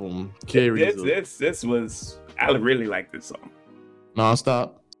that album carries. This was, I really like this song.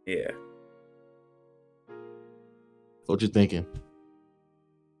 Nonstop. Yeah. What you thinking?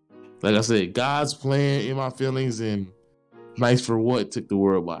 Like I said, God's Plan, In My Feelings, and Nice for What took the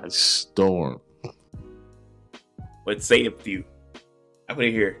world by storm. Let's say a few. I put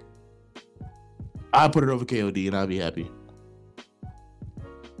it here. I put it over KOD and I'll be happy.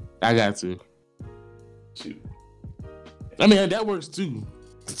 I got to. Shoot. I mean, that works too.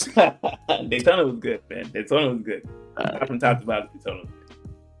 Daytona was good, man. Daytona was good. I haven't talked about it. Daytona was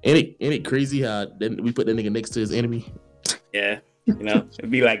good. Ain't it crazy how we put that nigga next to his enemy? Yeah. It'd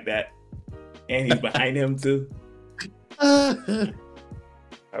be like that. And he's behind him too. Are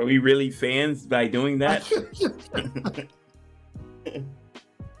we really fans by doing that?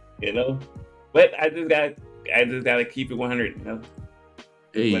 But I just gotta keep it 100,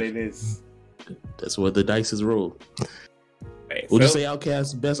 Hey, what it is. That's what the dice is rolled. Right, Would you say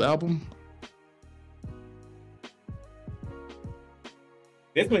Outkast's best album?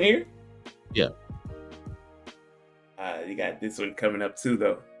 This one here? Yeah. You got this one coming up too,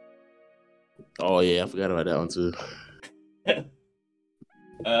 though. Oh yeah, I forgot about that one too.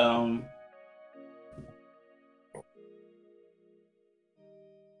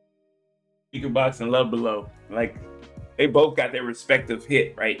 Speakerbox and Love Below. Like, they both got their respective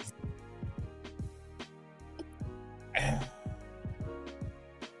hit, right?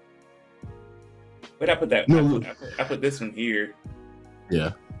 But I put that. No. I put this one here.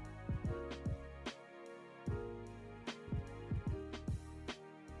 Yeah.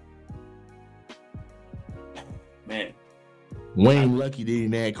 Man. Wayne lucky they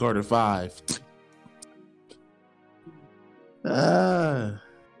didn't add Carter 5.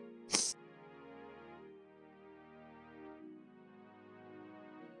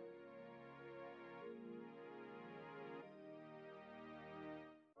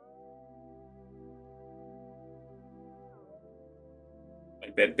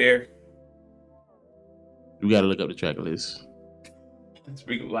 Like that there. You gotta look up the track list.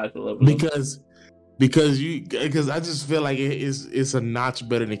 Speaking of Love Below. Because I just feel like it's a notch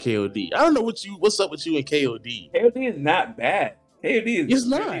better than KOD. I don't know what's up with you and KOD. KOD is not bad. KOD is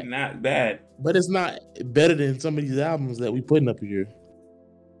really not bad. But it's not better than some of these albums that we putting up here.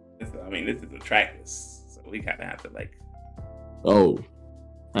 This is a track list, so we kind of have to like. Oh,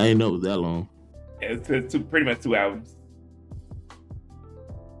 I didn't know it was that long. Yeah, it's pretty much 2 albums.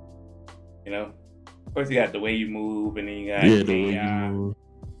 You know, of course you got The Way You Move, and then you got The Way You Move.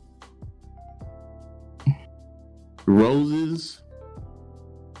 Roses.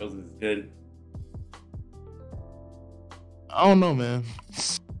 Roses is good. I don't know, man.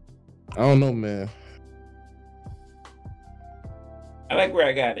 I like where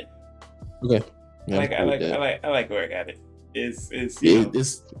I got it. Okay. Yeah, I like where I got it. It's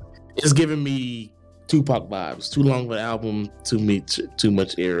giving me Tupac vibes. Too long of an album, too much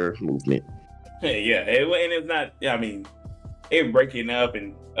error movement. Yeah, and it's not. Yeah, I mean, they were breaking up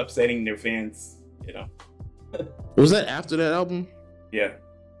and upsetting their fans. You know. Was that after that album? Yeah.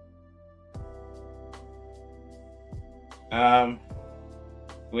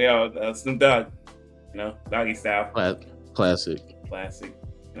 Snoop Dogg, you know, Doggy Style. Classic.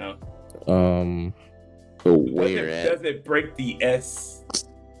 You know. Does it break the S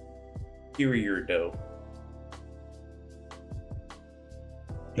period though?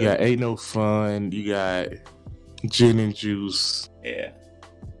 You got Ain't No Fun. You got Gin and Juice. Yeah.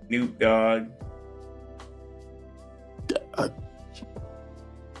 Snoop Dogg.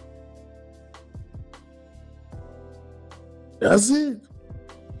 That's it.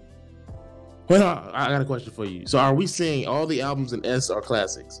 Well, I got a question for you. So, are we saying all the albums in S are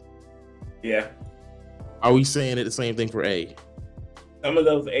classics? Yeah. Are we saying it the same thing for A? Some of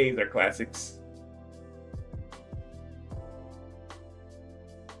those A's are classics.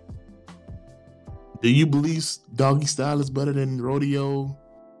 Do you believe Doggy Style is better than Rodeo?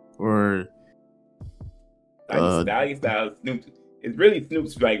 Or Doggy Style is really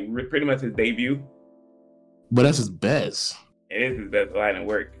Snoop's like pretty much his debut. But that's his best. It is his best line of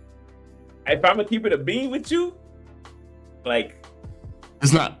work. If I'm gonna keep it a bean with you, like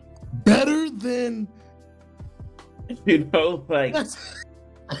it's not better than you know, like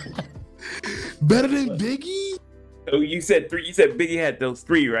better than Biggie. So you said 3. You said Biggie had those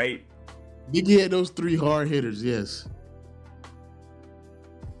 3, right? Biggie had those 3 hard hitters. Yes.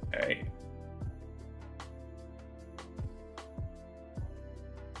 All right.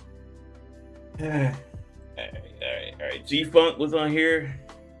 All right. G-Funk was on here.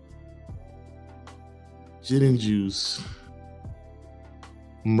 Gin and Juice.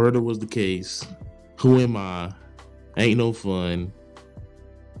 Murder Was the Case. Who Am I? Ain't No Fun.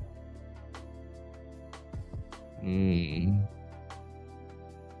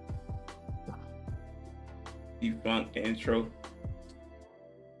 G-Funk intro.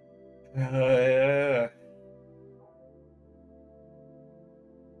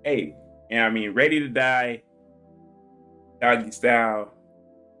 Hey, yeah, I mean, Ready to Die, Doggy Style.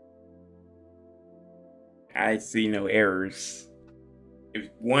 I see no errors. If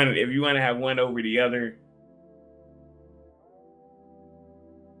you want to have one over the other,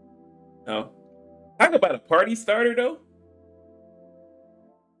 no. Talk about a party starter, though.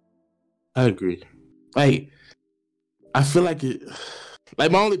 I agree. Like, I feel like it.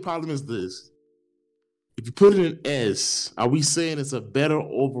 Like, my only problem is this: if you put it in S, are we saying it's a better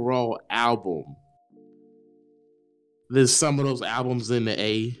overall album than some of those albums in the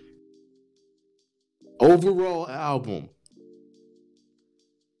A? Overall album.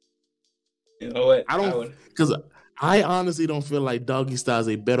 You know what? I don't, because I honestly don't feel like Doggy Style is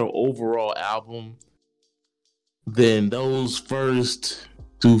a better overall album than those first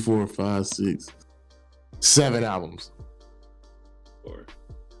 2, 4, 5, 6, 7 albums. Or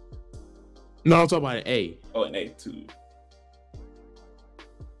No, I'm talking about an A. oh, an 8.2.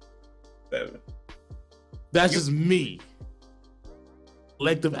 7. That's just me.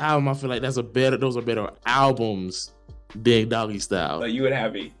 Collective album, I feel like those are better albums than Doggy Style. So you would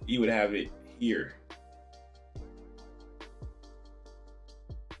have it here.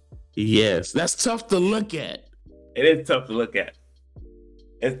 Yes, that's tough to look at. It is tough to look at.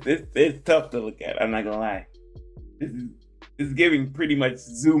 It's tough to look at. I'm not gonna lie. This is giving pretty much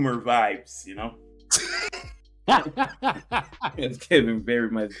Zoomer vibes, you know. It's giving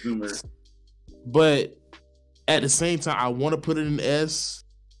very much Zoomer. But at the same time, I want to put it in S.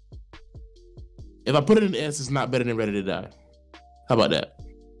 If I put it in S, it's not better than Ready to Die. How about that?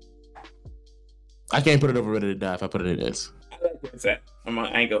 I can't put it over Ready to Die if I put it in S. I like where it's at. I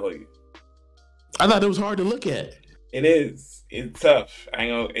ain't gonna hold you. I thought it was hard to look at. It is. It's tough.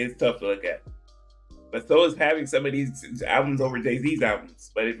 It's tough to look at. But so is having some of these albums over Jay-Z's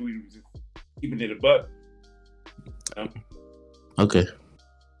albums. But if we were just keeping it a buck. Okay.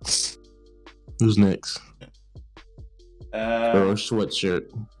 Who's next? Earl Sweatshirt.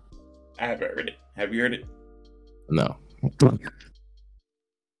 I haven't heard it. Have you heard it? No. All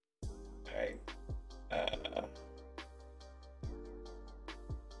right.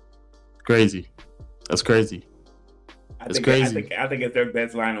 Crazy. That's crazy. I think it's their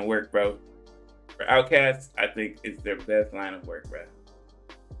best line of work, bro. For Outkast, I think it's their best line of work, bro.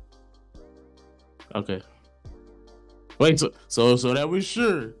 Okay. Wait, so that we're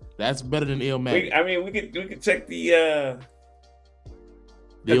sure that's better than Illmatic. We could check the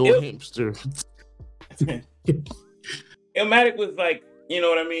old hipster. Illmatic was like, you know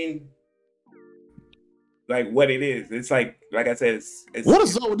what I mean? Like what it is. It's like I said, it's what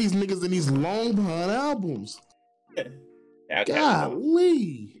is up with these niggas in these long behind albums?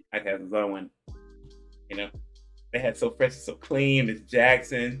 Golly. Outkast was on one. You know, they had So Fresh and So Clean, Miss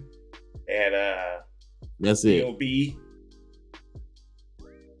Jackson. They had that's it. B.O.B.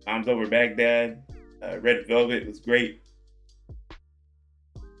 Bombs Over Baghdad. Red Velvet was great.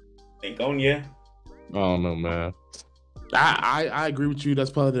 Think on ya. I don't know, man. I agree with you.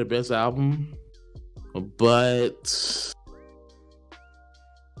 That's probably their best album, but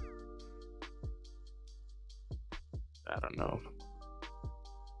I don't know.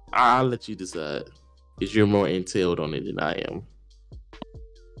 I'll let you decide because you're more entailed on it than I am.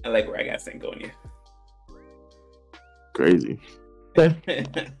 I like where I got Sangonia. Crazy. All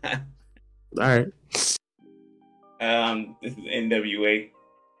right. This is NWA.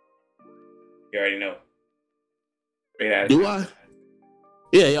 You already know. Do I?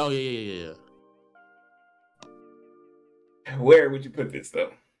 Yeah. Oh, yeah. Where would you put this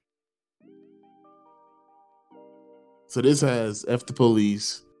though? So this has F the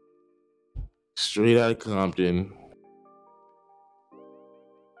Police, Straight Outta Compton.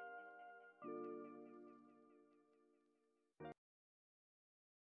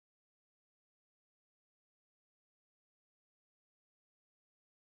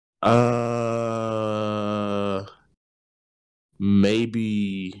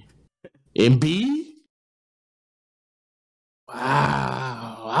 Maybe MB.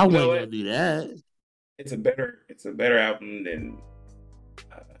 Wow, I wasn't gonna do that. It's a better album than.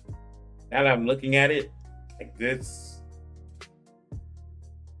 Now that I'm looking at it, like this.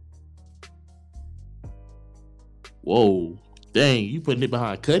 Whoa, dang! You putting it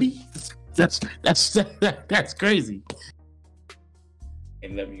behind Cudi? That's crazy.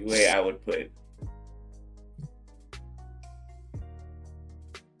 NWA, I would put.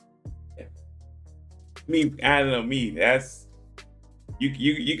 I don't know. That's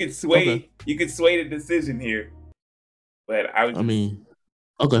you could sway. Okay. You could sway the decision here, but okay,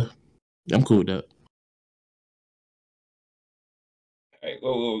 I'm cool with that. All right,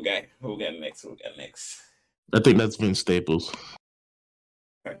 what we got next? I think that's Vince Staples.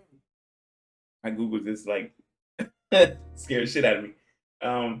 All right. My Google just like scared the shit out of me.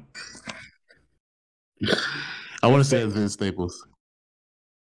 I want to say it's Vince Staples.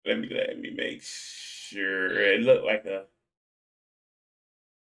 Let me make sure. It looked like a.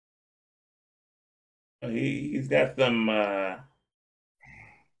 He's got some.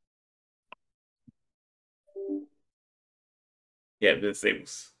 Yeah, Vince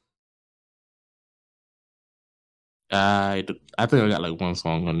Staples. I think I got like one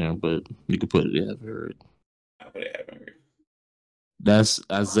song on there, but you could put it. I haven't heard. I put it. Haven't heard. That's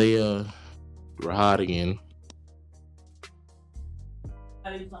Isaiah Rahad again.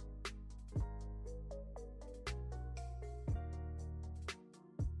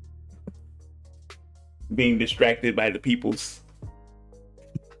 Being distracted by the people's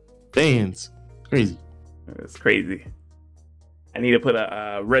fans. Crazy. That's crazy. I need to put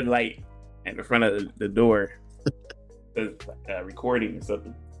a red light at the front of the door. Recording or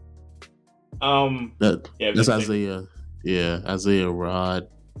something. That's Isaiah. Yeah, Isaiah Rod.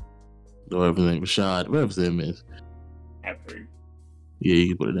 Or whatever his name, Rashad, whatever his name is. Effort. Yeah, you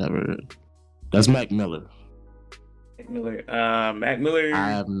can put it that. That's Mac Miller. Mac Miller.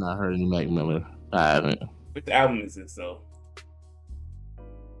 I have not heard any Mac Miller. I haven't. Which album is this though?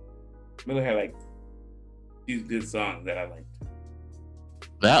 Miller had like these good songs that I liked.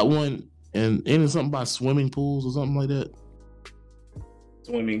 That one, and ain't it something about swimming pools or something like that?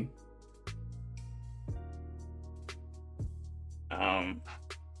 Swimming. I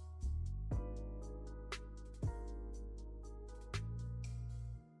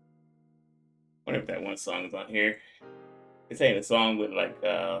wonder if that one song is on here. It's ain't a song with like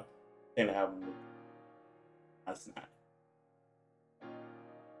an album. That's not.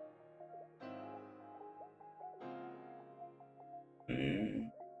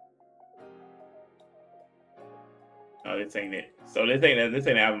 Oh, this ain't it. So this ain't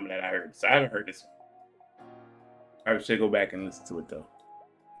an album that I heard. So I haven't heard this one. I should go back and listen to it though.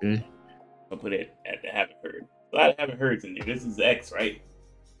 Okay. I'll put it at the haven't heard. A lot of haven't heard in there. This is X, right?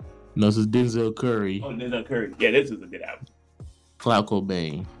 No, this is Denzel Curry. Oh, Denzel Curry. Yeah, this is a good album. Cloud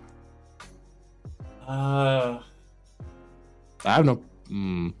Cobain. I don't know.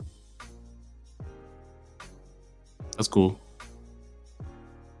 That's cool.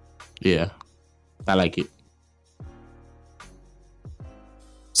 Yeah, I like it.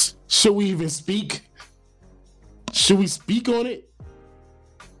 Should we even speak? Should we speak on it?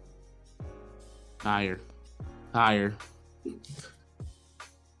 Higher.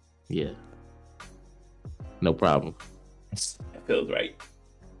 Yeah. No problem. That feels right.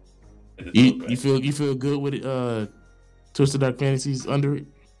 You feel good with it? Twisted Dark Fantasies under it?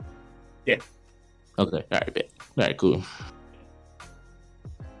 Yeah. Okay. All right. Bet. All right. Cool.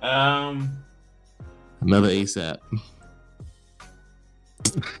 Another ASAP.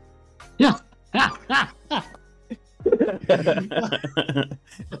 Yeah. Put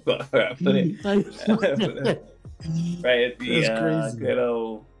it right at the good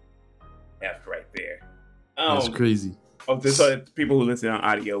old F right there. That's crazy. Oh, just so that people who listen on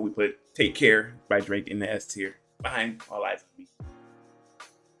audio, we put "Take Care" by Drake in the S tier behind All Eyes on Me.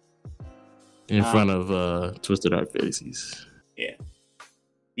 In front of Twisted Dark Fantasies. Yeah.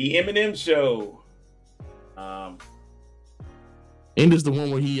 The Eminem Show. Ain't this the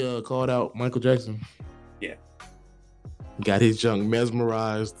one where he called out Michael Jackson? Yeah. Got his junk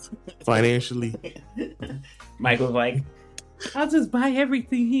mesmerized financially. Michael's like, I'll just buy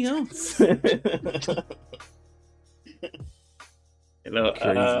everything he owns. You know,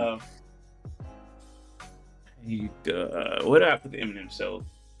 what do I put the Eminem Show?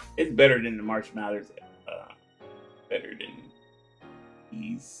 It's better than the March Mathers. Better than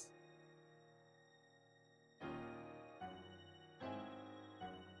these.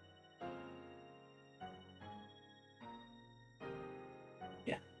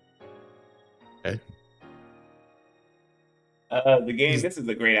 Yeah. Okay. The Game. This is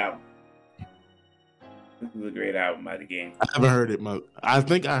a great album. This is a great album by The Game. I haven't heard it. I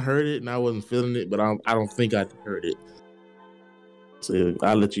think I heard it and I wasn't feeling it, but I don't think I heard it. So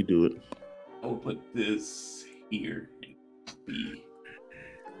I'll let you do it. I will put this here in B.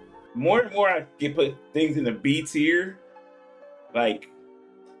 More and more I get put things in the B tier. Like,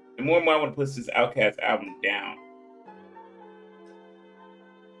 the more and more I want to put this Outkast album down.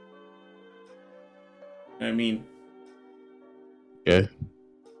 You know what I mean? Okay.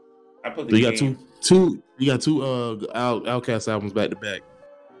 I put so you got two Outkast albums back to back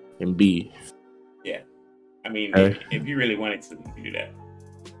in B. Yeah. I mean, okay. if you really wanted to, you could do that.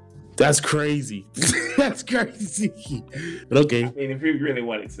 That's crazy. That's crazy. But okay. I mean, if you really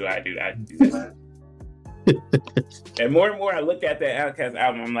wanted to, I'd do that. And more I look at that Outkast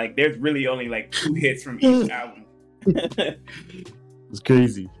album, I'm like, there's really only like 2 hits from each album. It's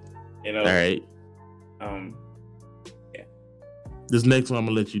crazy. You know? All right. Yeah. This next one I'm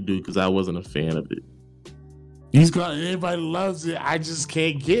gonna let you do because I wasn't a fan of it. Everybody loves it. I just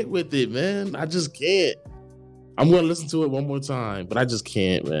can't get with it, man. I just can't. I'm gonna listen to it one more time, but I just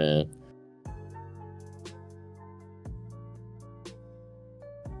can't, man.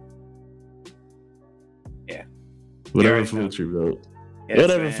 Yeah. Whatever floats your boat. Yes,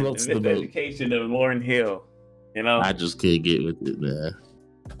 whatever man. floats the boat. Education of Lauryn Hill. You know? I just can't get with it, man.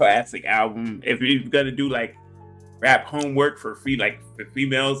 Classic album. If you're gonna do like rap homework for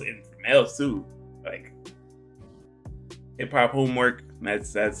females and for males too, like hip hop homework,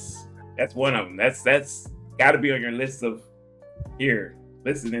 that's one of them. That's got to be on your list of here.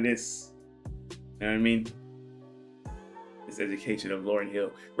 Listen to this. You know what I mean? This Education of Lauryn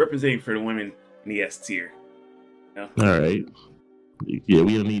Hill, representing for the women in the S tier. You know? All right. Yeah,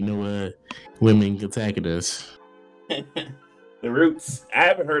 we don't need no women attacking us. The Roots. I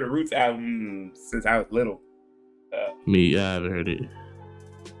haven't heard a Roots album since I was little. Me, I haven't heard it.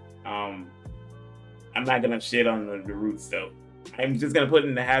 I'm not gonna shit on the Roots though. I'm just gonna put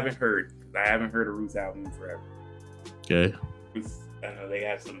in the haven't heard. I haven't heard a Roots album in forever. Okay. I know they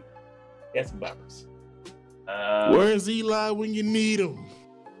have some boppers. Where's Eli when you need him?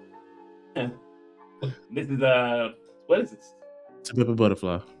 This is what is this? To Pimp a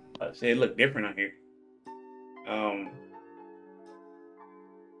Butterfly. Oh shit, it look different on here.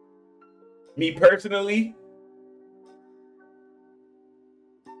 Me personally,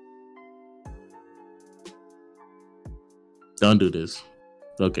 don't do this.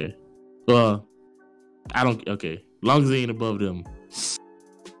 Okay. Well, I don't. Okay. Long as it ain't above them.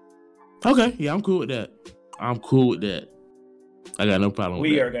 Okay. Yeah, I'm cool with that. I got no problem with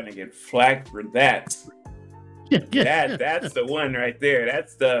that. We are gonna get flack for that. That's the one right there.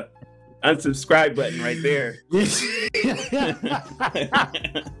 That's the unsubscribe button right there.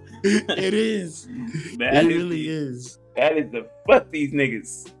 It is. It really is. That is the fuck these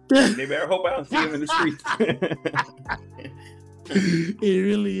niggas. They better hope I don't see them in the streets. It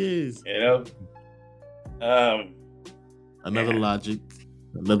really is. You know. Another Logic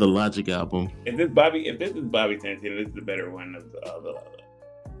album. If this is Bobby Tarantino, this is the better one of the Logic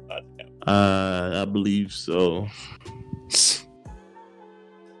album. I believe so.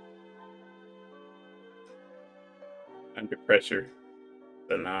 Under Pressure.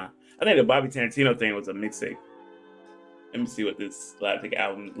 So nah. I think the Bobby Tarantino thing was a mixtape. Let me see what this Logic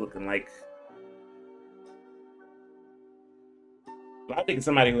album is looking like. Logic is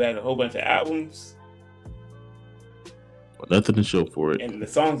somebody who has a whole bunch of albums. Well, nothing to show for it. And the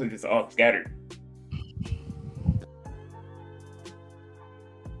songs are just all scattered.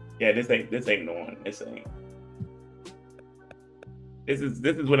 Yeah, this ain't the one. This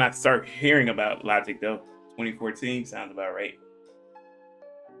is when I start hearing about Logic though. 2014 sounds about right.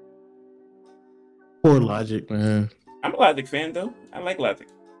 Poor Logic, man. I'm a Logic fan though. I like Logic.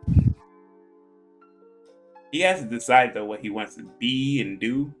 He has to decide though what he wants to be and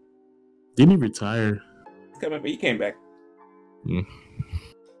do. Didn't he retire? He came back.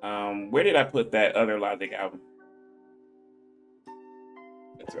 Where did I put that other Logic album?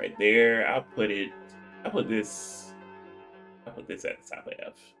 It's right there. I'll put this at the top of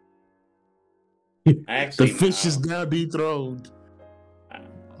F. Actually, the fish is now dethroned.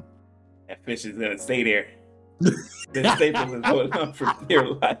 That fish is gonna stay there. The staple is holding on for dear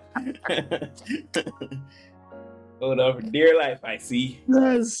life. Hold on for dear life, I see.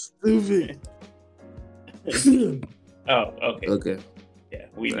 That's stupid. Oh, okay. Okay. Yeah,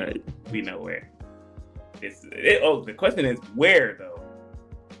 we know where. The question is where though.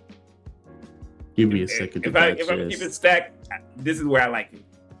 Give me a second. If I'm gonna keep it stacked, this is where I like it.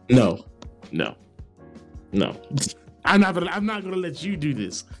 No. I'm not gonna let you do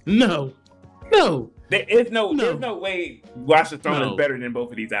this. No. There's no way Watch the Throne is better than both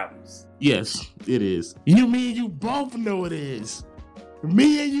of these albums. Yes, it is. Me and you both know it is.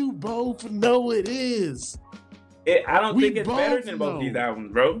 Me and you both know it is. I don't think it's better than both these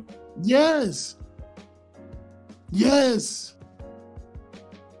albums, bro. Yes.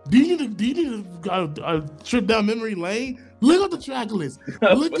 Do you need a trip down memory lane? Look up the track list.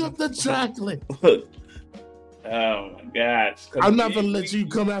 Look. Oh my gosh. I'm not gonna let you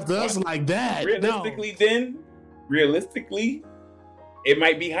come after us like that. Realistically, it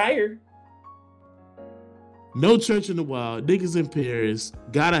might be higher. No Church in the Wild, Niggas in Paris,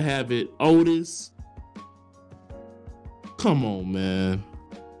 Gotta Have It, Otis. Come on, man.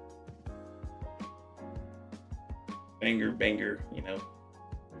 Banger, you know.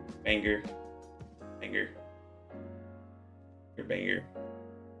 Banger.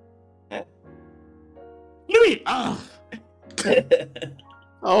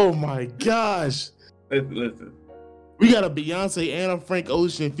 Oh my gosh. Listen. We got a Beyonce and a Frank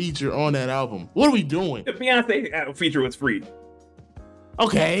Ocean feature on that album. What are we doing? The Beyonce feature was free.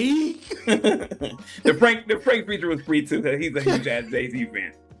 Okay. the Frank feature was free too. He's a huge ass Jay-Z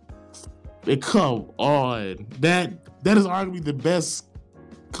fan. Come on. That is arguably the best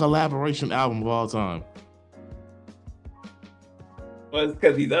collaboration album of all time. Well, it's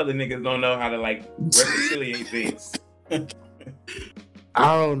because these other niggas don't know how to reconciliate things.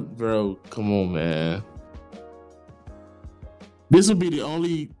 Bro, come on, man. This would be the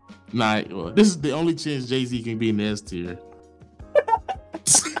only night. Well, this is the only chance Jay-Z can be in the S tier.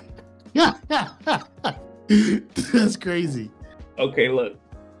 That's crazy. Okay, look.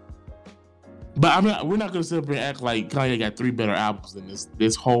 But I'm not. We're not gonna sit up and act like Kanye got 3 better albums than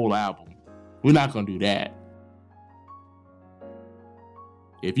this whole album. We're not gonna do that.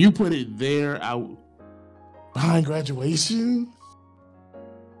 If you put it there, behind Graduation.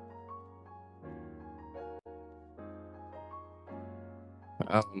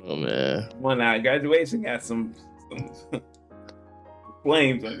 I don't know, man. Well, now Graduation got some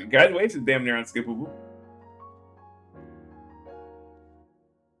flames. Graduation's damn near unskippable.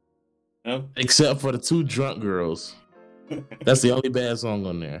 No? Except for the 2 drunk girls. That's the only bad song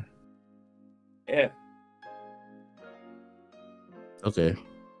on there. Yeah. Okay.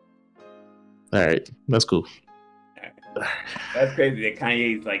 All right. That's cool. Right. That's crazy that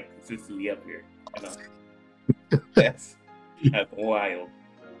Kanye's like consistently up here. You know? That's wild.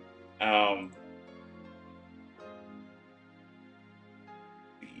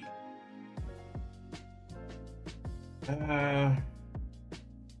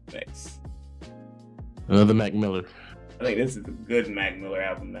 Next. Another Mac Miller. I think this is a good Mac Miller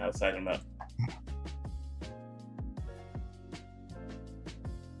album that I was talking about.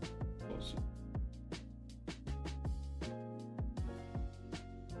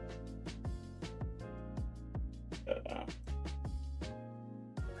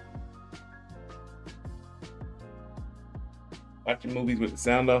 Watching movies with the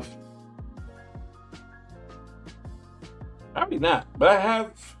sound off? Probably not, but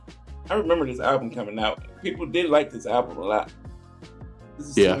I remember this album coming out. People did like this album a lot. This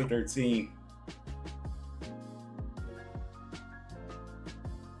is 2013.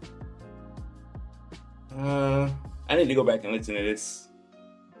 I need to go back and listen to this.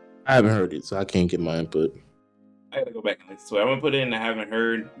 I haven't heard it, so I can't get my input. I gotta go back and listen to it. I'm gonna put it in I haven't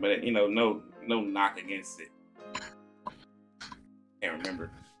heard, but you know, no knock against it. Can't remember.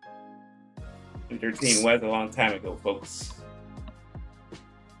 2013 was a long time ago, folks.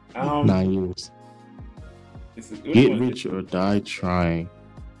 9 years. Get rich or die trying.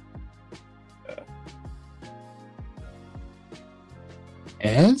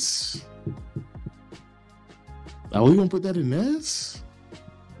 S? Are we gonna put that in S?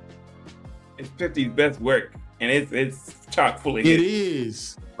 It's 50's best work, and it's chock full of hits. It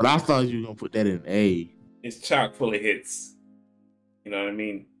is, but I thought you were gonna put that in A. It's chock full of hits. You know what I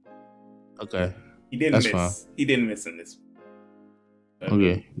mean? Okay. He didn't miss. Fine. He didn't miss in this one.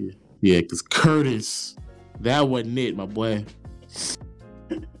 Okay. Yeah, because Curtis, that wasn't it, my boy.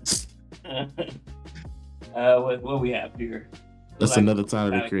 What we have here? That's another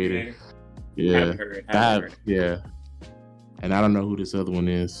Tyler the Creator. Yeah. Haven't heard. Yeah. And I don't know who this other one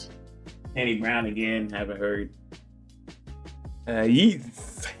is. Henny Brown again. Haven't heard.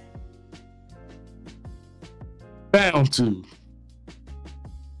 Yeezus. Bound to.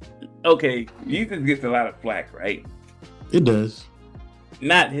 Okay, Yeezus gets a lot of flack, right? It does.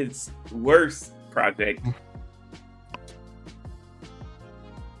 Not his worst project.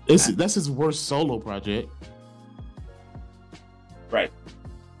 That's his worst solo project. Right.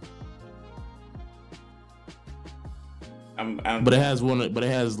 But it has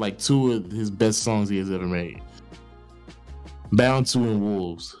like 2 of his best songs he has ever made. Bound to and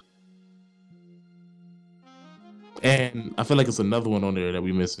Wolves. And I feel like it's another one on there that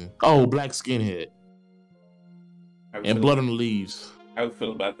we missing. Oh, Black Skinhead. And Blood on the Leaves. How would you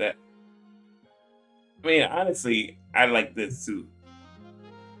feel about that? I mean, honestly, I like this too.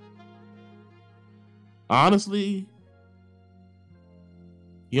 Honestly?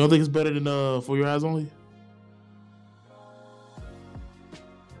 You don't think it's better than For Your Eyes Only?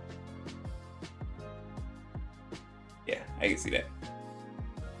 Yeah, I can see that.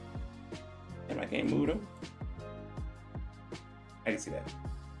 And I can't move them. I can see that.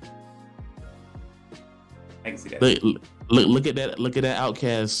 I can see that. Look at that. Look at that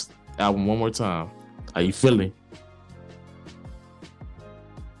Outkast album one more time. How you feeling?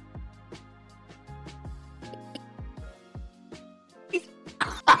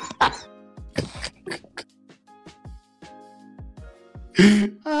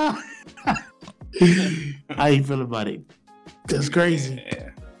 How you feel about it? That's crazy. Yeah.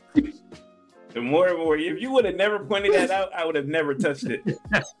 The more and more, if you would have never pointed that out, I would have never touched it.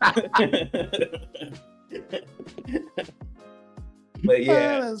 But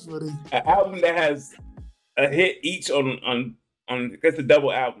yeah, that's funny. An album that has a hit each on it's a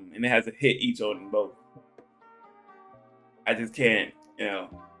double album and it has a hit each on both. I just can't,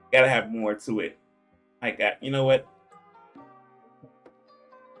 gotta have more to it. Like that, you know what?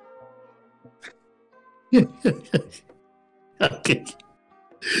 Okay.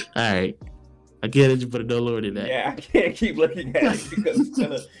 All right. I can't let you put a no lower than that. Yeah, I can't keep looking at it because it's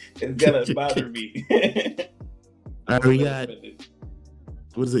gonna bother me. All right, we got,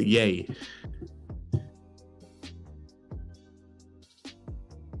 what is it? Yay.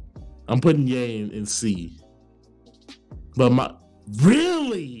 I'm putting Ye in C. But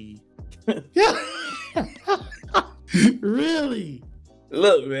really? Really?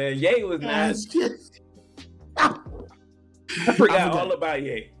 Look, man, Ye was not. I forgot all about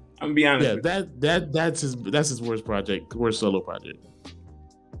Ye. I'm gonna be honest. Yeah, that's his worst project, worst solo project.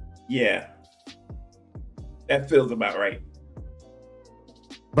 Yeah, that feels about right.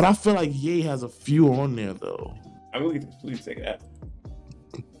 But I feel like Ye has a few on there though. I mean, we can take that.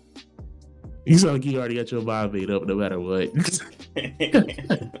 You sound like you already got your vibe made up, no matter what.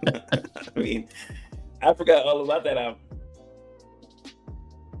 I mean, I forgot all about that album.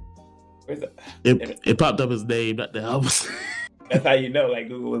 Where's that? It popped up his name, not the album. That's how you know. Like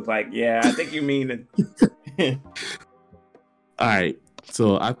Google was like, "Yeah, I think you mean it." All right,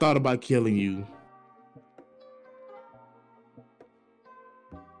 so I thought about killing you.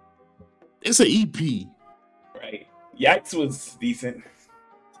 It's an EP, right? Yikes was decent.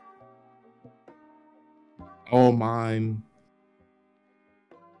 All Mine.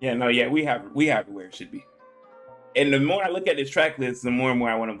 Yeah, no, yeah, we have it where it should be. And the more I look at this track list, the more and more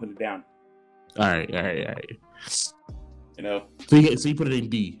I want to put it down. All right. You know. So you put it in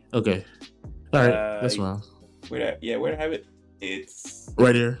D. Okay. All right, that's fine. Where to have it? It's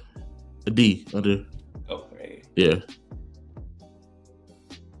right there. A D under. Oh, right. Yeah.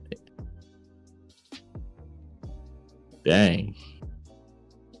 Dang.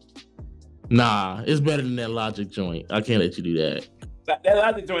 Nah, it's better than that Logic joint. I can't let you do that. That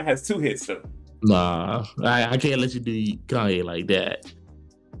Logic joint has 2 hits though. Nah, I can't let you do Kanye like that.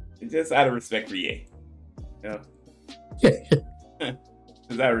 Just out of respect for Ye. You know?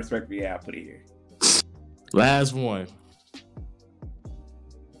 Just out of respect for Ye, I'll put it here. Last one.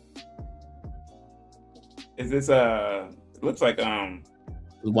 Is this looks like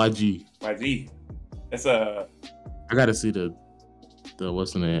YG. YG. That's I gotta see the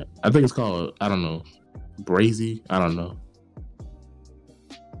what's in it. I think it's called, I don't know, Brazy. I don't know.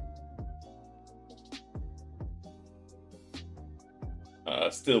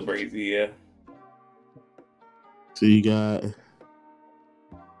 Still Brazy, yeah. So you got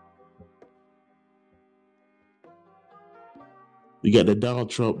the Donald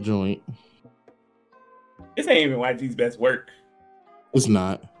Trump joint. This ain't even YG's best work. It's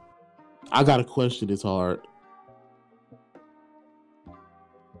not. I got a question. It's hard.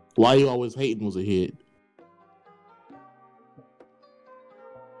 Why You Always Hating was a hit.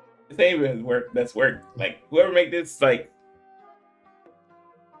 This ain't even his best work. Like, whoever make this, like,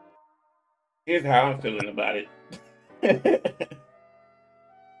 here's how I'm feeling about it.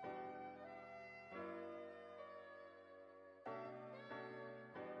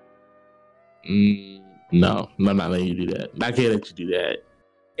 No, I'm not letting you do that. I can't let you do that.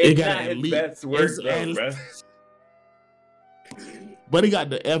 It's not his best work, though, bro. But he got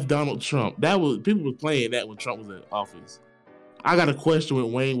the F Donald Trump. People were playing that when Trump was in office. I got a question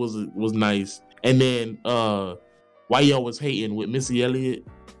when Wayne was nice, and then Why You Always Hating with Missy Elliott,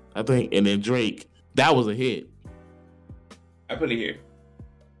 I think, and then Drake. That was a hit. I put it here.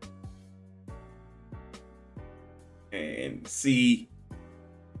 And C,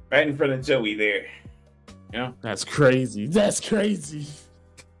 right in front of Joey there. You know? That's crazy.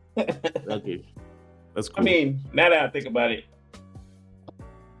 Okay. That's cool. I mean, now that I think about it,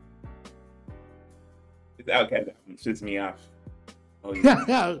 this Outkast album shits me off. Oh,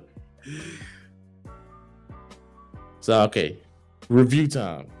 yeah. So, okay. Review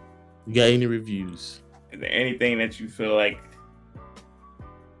time. You got any reviews? Is there anything that you feel like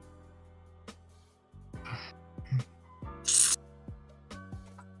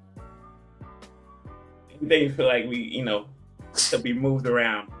we, could be moved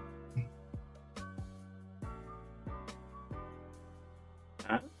around?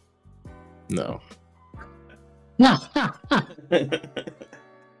 Huh? No. I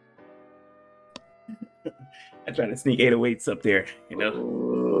try to sneak 808s up there,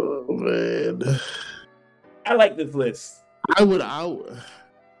 Oh, man. I like this list. I would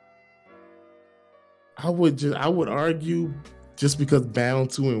argue just because Bound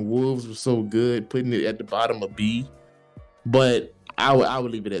 2 and Wolves were so good, putting it at the bottom of B. But I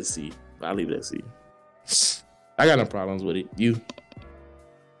would leave it at C. I'll leave it at C. I got no problems with it. You?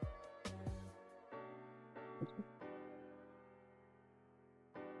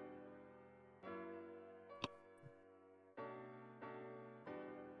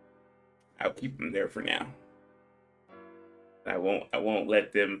 I'll keep them there for now. I won't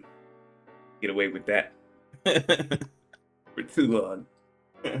let them get away with that for too long.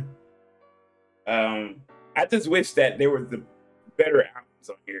 I just wish that there was the better albums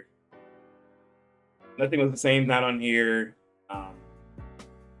on here. Nothing Was the Same, not on here.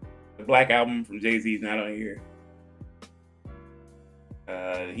 The Black album from Jay-Z is not on here.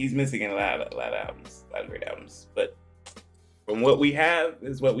 He's missing a lot of albums, a lot of great albums. But from what we have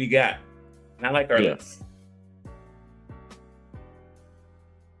is what we got. And I like our list.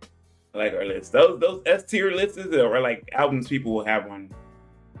 I like our list. Those S tier lists are like albums people will have on.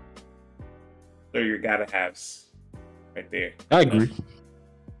 They're your gotta haves, right there. I agree.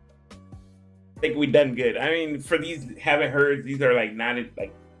 I think we done good. I mean, for these haven't heard, these are like not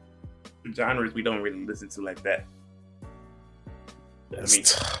like genres we don't really listen to like that. I mean,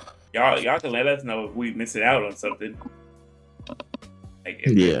 y'all can let us know if we missing out on something. Like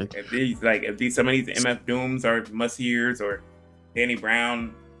if these some of these MF Dooms are must hears or Danny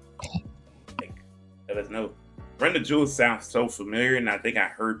Brown, like let us know. Run the Jewels sounds so familiar, and I think I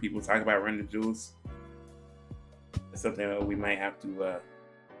heard people talk about Run the Jewels. It's something that we might have to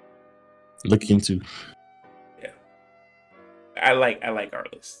look into. Yeah, I like our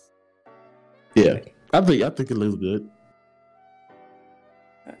list. Yeah, I think it looks good.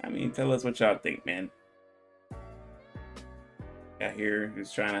 I mean, tell us what y'all think, man. Out here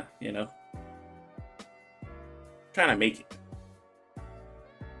just trying to make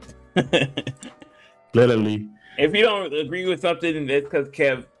it. Literally. If you don't agree with something, that's because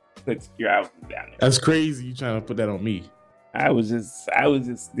Kev puts your album down there. That's crazy. You trying to put that on me? I was just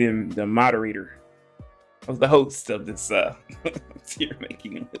the moderator. I was the host of this tier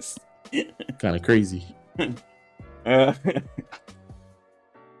making list. Kind of crazy.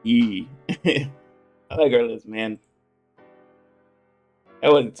 Yeah. I like our list, man.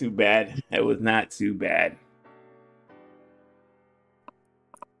 That wasn't too bad. That was not too bad.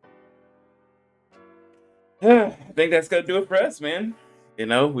 I think that's gonna do it for us, man.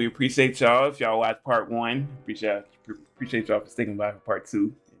 We appreciate y'all. If y'all watch part 1, appreciate y'all for sticking by for part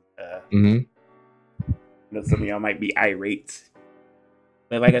 2. I know some of y'all might be irate,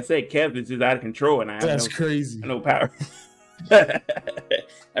 but like I said, Kev is just out of control, and that's crazy. I have no power. I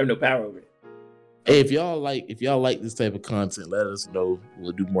have no power over it. Hey, if y'all like this type of content, let us know.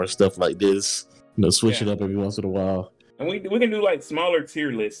 We'll do more stuff like this. Switch it up every once in a while. And we can do like smaller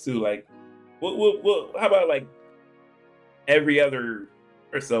tier lists too. Like, we'll how about like every other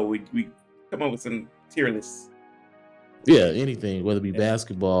or so we come up with some tier lists. Yeah, anything, whether it be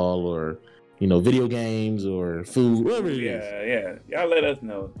basketball or video games or food, whatever it is. Yeah. Y'all let us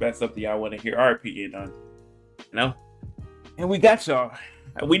know if that's something y'all want to hear our opinion on. And we got y'all.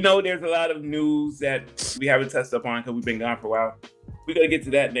 We know there's a lot of news that we haven't touched up on because we've been gone for a while. We're gonna get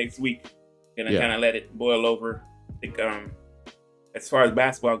to that next week. Gonna kind of let it boil over. I think as far as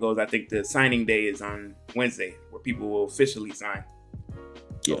basketball goes, I think the signing day is on Wednesday, where people will officially sign.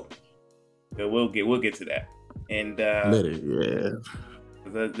 So we'll get to that. And the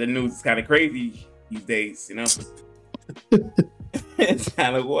news is kind of crazy these days, It's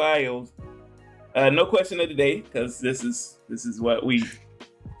kind of wild. No question of the day, because this is what we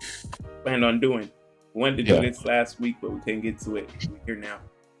planned on doing. We wanted to do this last week, but we couldn't get to it. We're here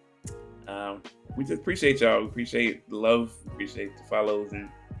now. We just appreciate y'all. We appreciate the love. We appreciate the follows and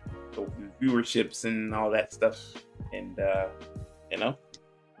the viewerships and all that stuff. And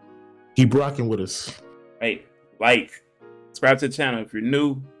keep rocking with us. Hey, subscribe to the channel if you're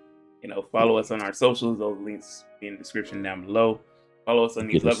new. Follow us on our socials. Those links be in the description down below. Follow us on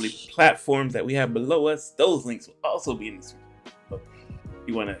these lovely platforms that we have below us. Those links will also be in the description. So if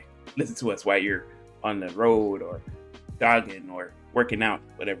you want to listen to us while you're on the road or jogging or working out,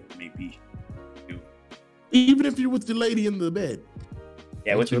 whatever it may be. Even if you're with the lady in the bed.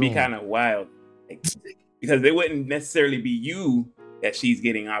 Yeah, which would be kind of wild. Because it wouldn't necessarily be you that she's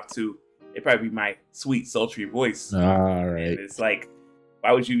getting off to. It'd probably be my sweet, sultry voice. All right. And it's like,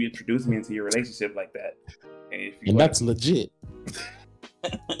 why would you introduce me into your relationship like that? And that's legit.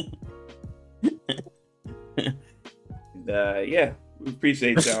 Yeah, we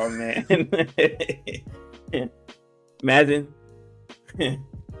appreciate y'all, man. Imagine,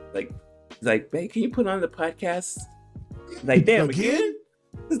 like, babe, can you put on the podcast? Like, damn, again?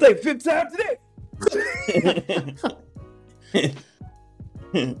 It's like 5th time today.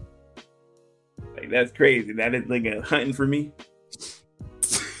 Like, that's crazy. That is like a hunting for me.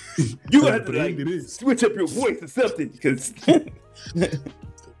 You have to like switch up your voice or something, because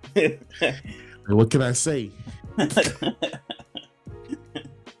what can I say?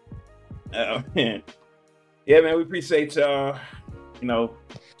 Oh man, yeah, man, we appreciate y'all.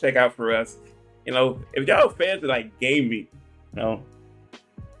 Check out for us. If y'all fans of like gaming, I'm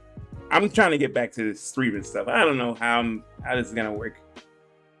trying to get back to this streaming stuff. I don't know how this is gonna work.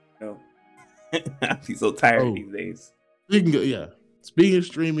 I'm so tired these days. Speaking of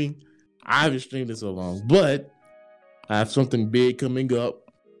streaming, I haven't streamed in so long, but I have something big coming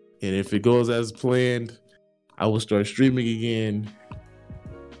up. And if it goes as planned, I will start streaming again.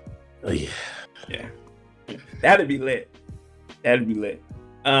 Oh yeah. Yeah. That'd be lit. That'd be lit.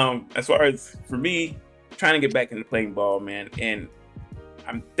 As far as for me, trying to get back into playing ball, man, and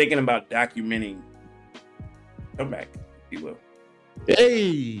I'm thinking about documenting comeback, if you will.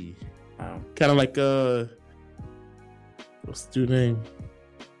 Hey, kind of like what's the dude's name?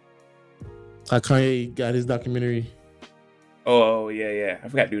 How Kanye got his documentary. Oh yeah. I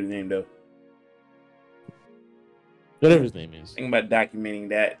forgot to do the name though. Whatever his name is. Thinking about documenting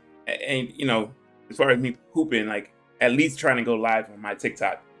that, and you know, as far as me hooping, like at least trying to go live on my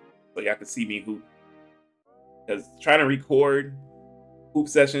TikTok so y'all can see me hoop. Because trying to record hoop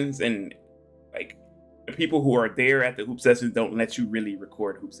sessions and like the people who are there at the hoop sessions don't let you really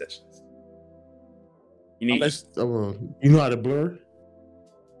record hoop sessions. You need, you know how to blur?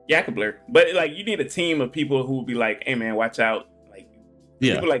 Yeah, I can blur, but like you need a team of people who will be like, "Hey man, watch out!" Like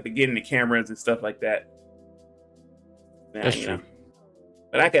people like to get in the cameras and stuff like that. Now, That's true.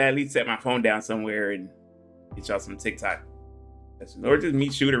 But I could at least set my phone down somewhere and get y'all some TikTok, or just me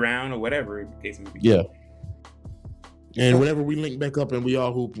shoot around or whatever in case may be. Yeah. And whenever we link back up and we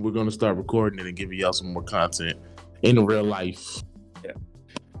all hoop, we're gonna start recording it and giving y'all some more content in real life. Yeah.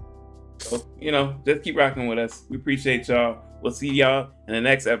 So, you know, just keep rocking with us. We appreciate y'all. We'll see y'all in the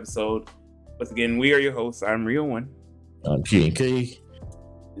next episode. Once again, we are your hosts. I'm Real One. I'm P&K.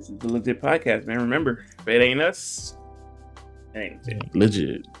 This is the LeJit Podcast, man. Remember, if it ain't us, it ain't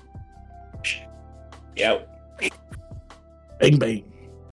LeJit. Yeah. Bang, bang.